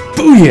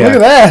 Booyah!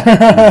 Look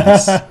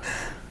at that.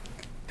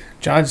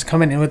 John's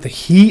coming in with the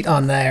heat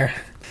on there.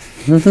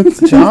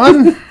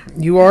 John,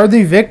 you are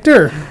the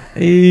victor.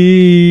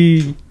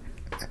 Hey.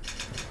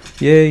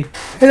 Yay. Hey,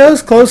 that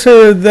was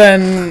closer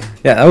than...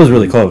 Yeah, that was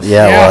really close.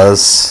 Yeah, Yeah. it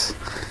was.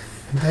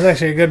 That was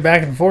actually a good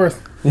back and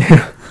forth.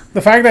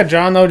 The fact that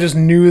John, though, just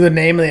knew the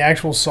name of the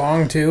actual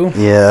song, too.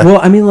 Yeah. Well,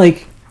 I mean,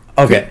 like,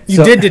 okay. You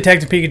so- did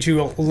Detective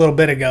Pikachu a little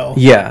bit ago.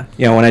 Yeah,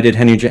 when I did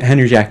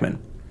Henry Jackman.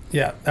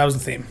 Yeah, that was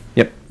the theme.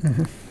 Yep.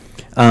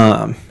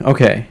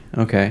 Okay.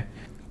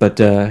 But,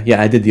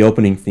 yeah, I did the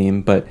opening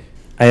theme, but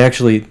I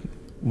actually...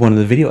 One of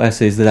the video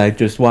essays that I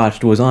just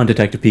watched was on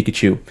Detective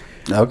Pikachu.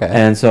 Okay.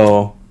 And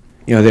so,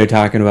 they're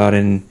talking about,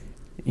 and,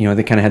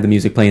 they kind of had the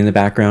music playing in the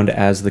background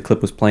as the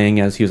clip was playing,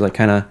 as he was, like,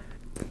 kind of,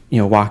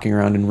 walking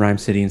around in Rhyme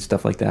City and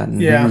stuff like that.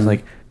 And Yeah. I was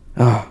like,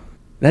 oh,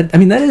 that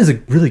is a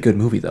really good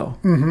movie, though.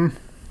 Mm-hmm.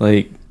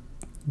 Like,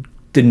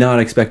 did not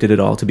expect it at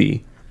all to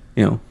be,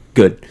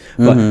 good.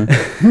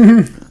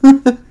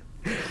 Mm-hmm. But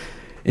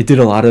it did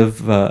a lot of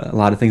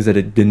things that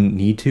it didn't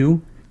need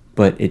to,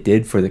 but it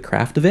did for the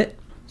craft of it.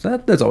 So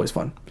that's always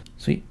fun.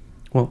 Sweet.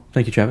 Well,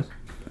 thank you, Travis.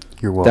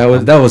 You're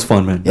welcome. That was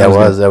fun, man. Yeah,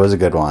 good. that was a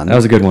good one. That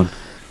was a good one.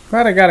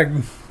 Glad I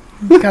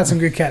got some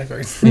good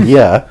categories.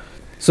 Yeah.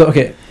 So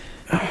okay.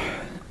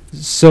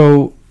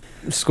 So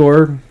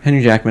score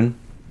Henry Jackman.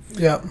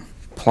 Yep.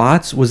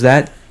 Plots, was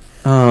that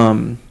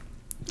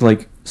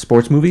like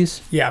sports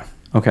movies? Yeah.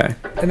 Okay.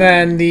 And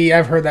then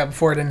I've heard that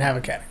before. I didn't have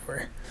a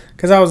category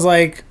because I was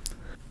like,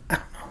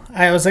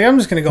 I'm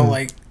just gonna go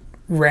like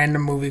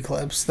random movie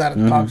clips that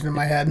popped into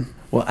my head.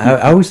 Well,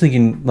 I was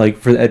thinking like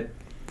for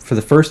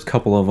the first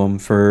couple of them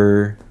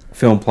for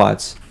film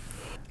plots,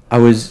 I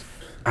was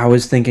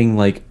thinking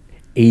like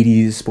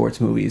 80s sports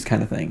movies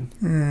kind of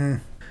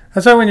thing.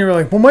 That's why when you were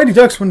like, well, Mighty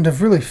Ducks wouldn't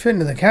have really fit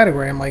into the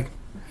category. I'm like,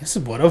 yes,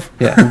 it would have.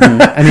 Yeah.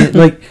 I mean,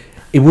 like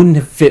it wouldn't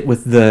have fit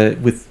with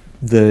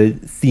the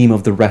theme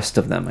of the rest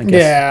of them, I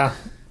guess. Yeah,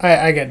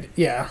 I get.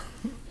 Yeah.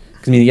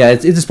 'Cause, I mean, yeah,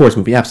 it's a sports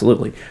movie,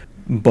 absolutely.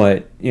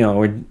 But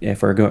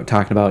if we're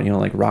talking about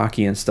like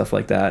Rocky and stuff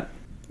like that.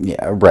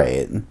 Yeah,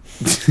 right.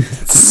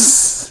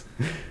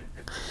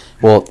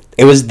 Well,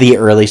 it was the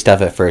early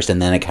stuff at first,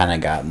 and then it kind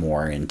of got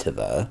more into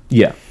the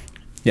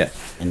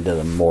into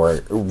the more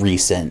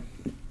recent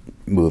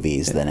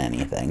movies than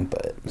anything.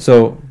 But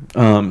so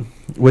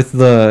with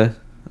the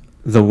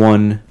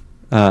one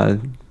The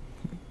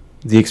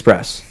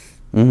Express,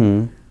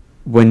 when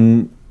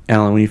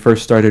you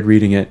first started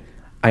reading it,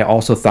 I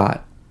also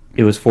thought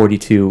it was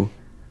 42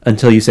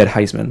 until you said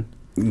Heisman.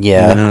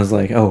 Yeah, and then I was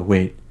like, oh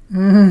wait.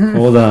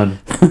 Hold on.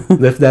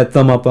 Lift that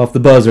thumb up off the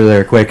buzzer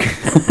there, quick.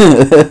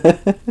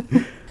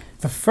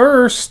 The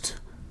first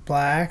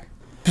black.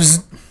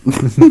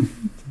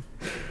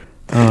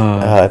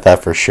 I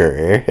thought for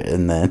sure,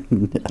 and then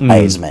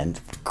Heisman,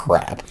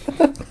 crap.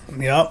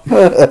 Yep.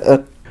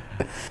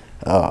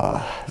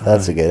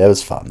 That's a good. That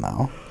was fun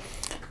though.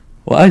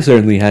 Well, I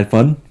certainly had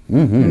fun.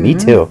 Me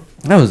too.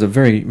 That was a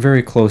very,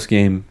 very close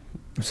game.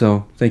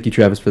 So thank you,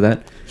 Travis, for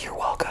that. You're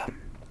welcome.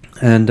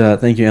 And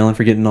thank you, Alan,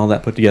 for getting all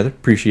that put together.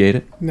 Appreciate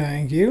it.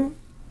 Thank you.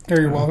 Or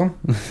you're welcome.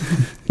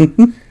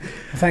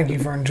 Thank you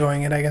for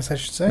enjoying it, I guess I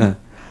should say.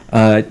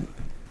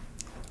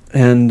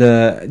 And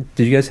did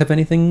you guys have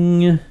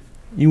anything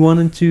you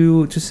wanted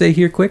to say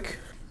here quick?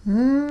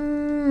 No.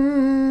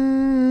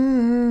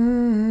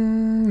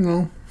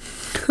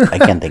 I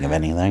can't think of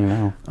anything,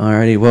 no.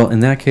 Alrighty, well,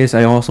 in that case,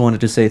 I also wanted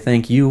to say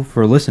thank you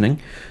for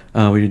listening.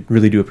 We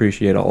really do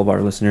appreciate all of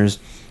our listeners,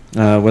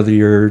 whether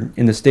you're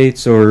in the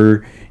States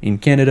or in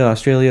Canada,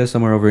 Australia,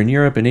 somewhere over in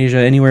Europe, in Asia,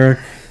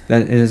 anywhere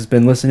that has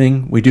been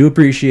listening. We do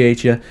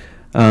appreciate you.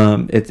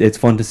 It's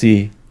fun to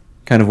see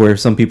kind of where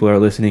some people are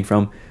listening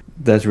from.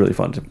 That's really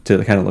fun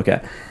to kind of look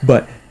at.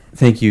 But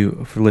thank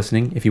you for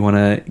listening. If you want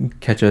to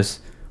catch us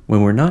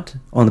when we're not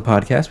on the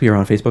podcast, we are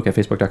on Facebook at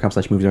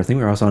facebook.com/moviesareathing.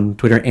 We're also on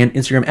Twitter and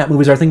Instagram at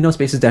 @moviesareathing. No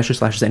spaces, dashes,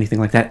 slashes, anything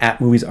like that.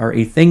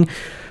 @moviesareathing.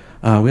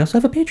 We also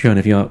have a Patreon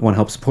if you want to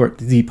help support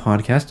the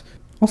podcast.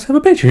 Also have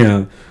a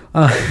Patreon.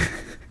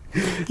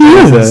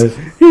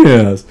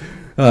 Yes.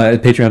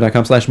 At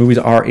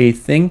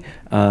patreon.com/moviesareathing.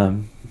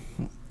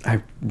 I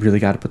really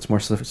got to put some more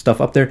stuff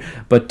up there.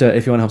 But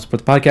if you want to help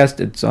support the podcast,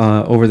 it's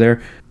over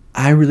there.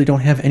 I really don't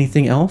have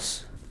anything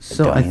else.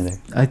 So I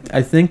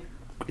think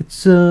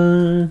it's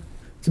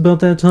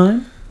about that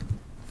time.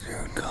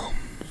 Here it comes.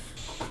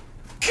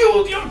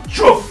 Kill the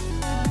intro!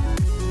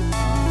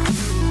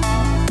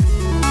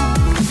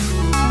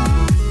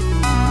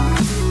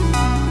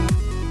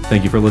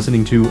 Thank you for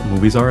listening to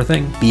Movies Are a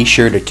Thing. Be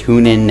sure to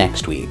tune in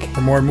next week.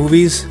 For more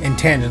movies and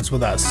tangents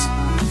with us.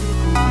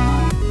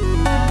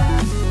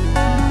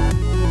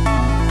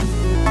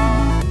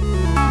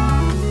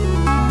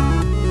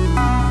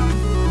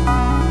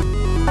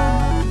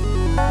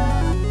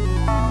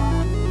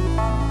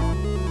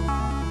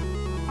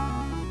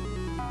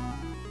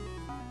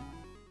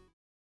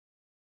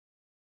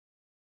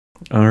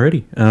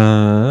 Alrighty.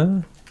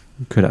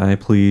 Could I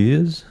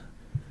please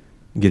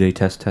get a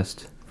test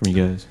from you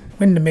guys?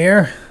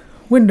 Windermere.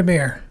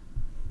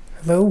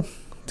 Hello?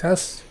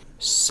 Test?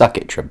 Suck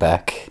it,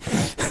 Trebek.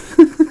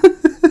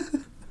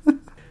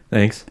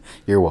 Thanks.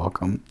 You're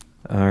welcome.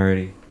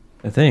 Alrighty.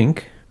 I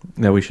think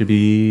that we should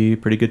be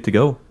pretty good to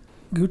go.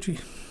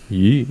 Gucci.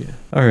 Yeah.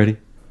 Alrighty.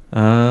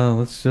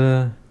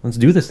 Let's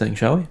do this thing,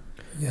 shall we?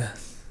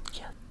 Yes.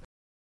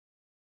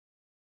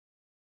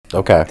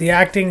 Okay. The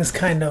acting is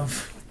kind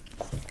of...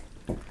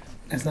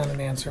 It's not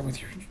an answer with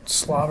your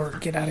slobber.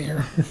 Get out of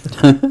here.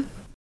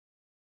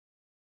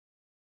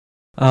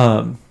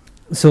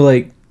 So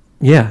like,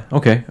 yeah,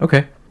 okay.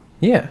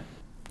 Yeah.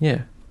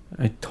 I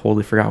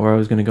totally forgot where I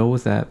was gonna go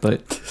with that,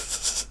 but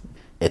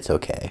It's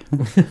okay.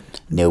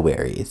 No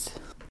worries.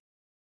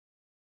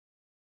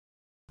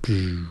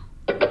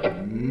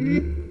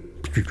 Whoopsie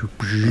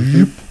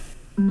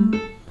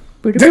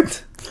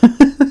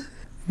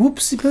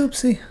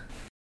poopsie.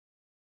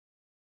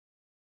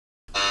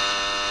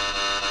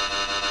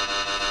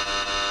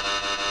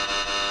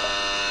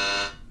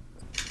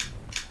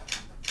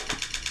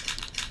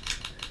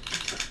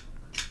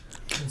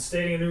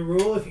 Stating a new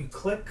rule: if you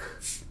click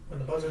when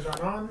the buzzers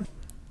aren't on.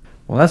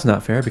 well, that's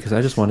not fair because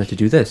I just wanted to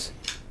do this.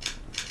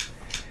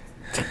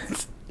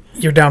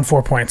 You're down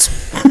 4 points.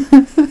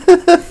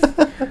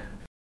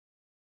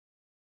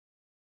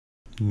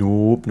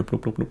 Nope. We'll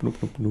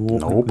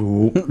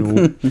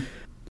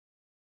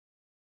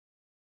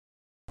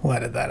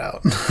edit that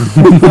out.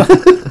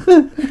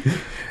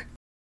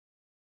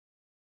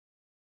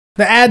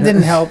 The ad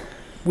didn't help.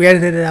 We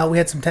edited it out. We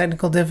had some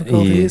technical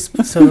difficulties,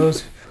 so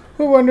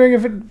we're wondering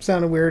if it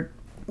sounded weird,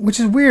 which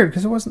is weird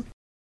because it wasn't.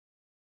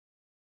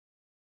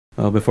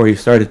 Well, before you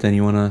start it, then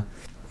you wanna.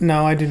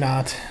 No, I do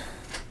not.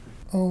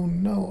 Oh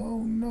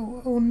no!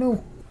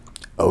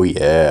 Oh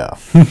yeah.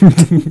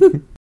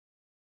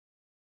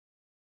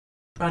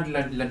 I'm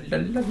like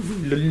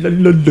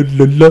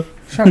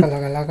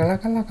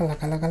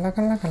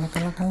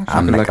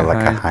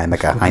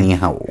a honey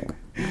how.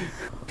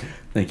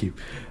 Thank you.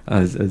 I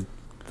was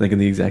thinking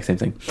the exact same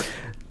thing.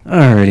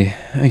 Alrighty,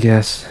 I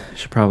guess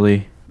should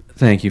probably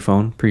thank you,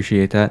 phone.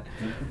 Appreciate that.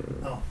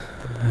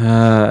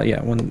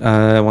 Yeah.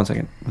 One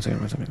second.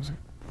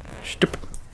 Stop.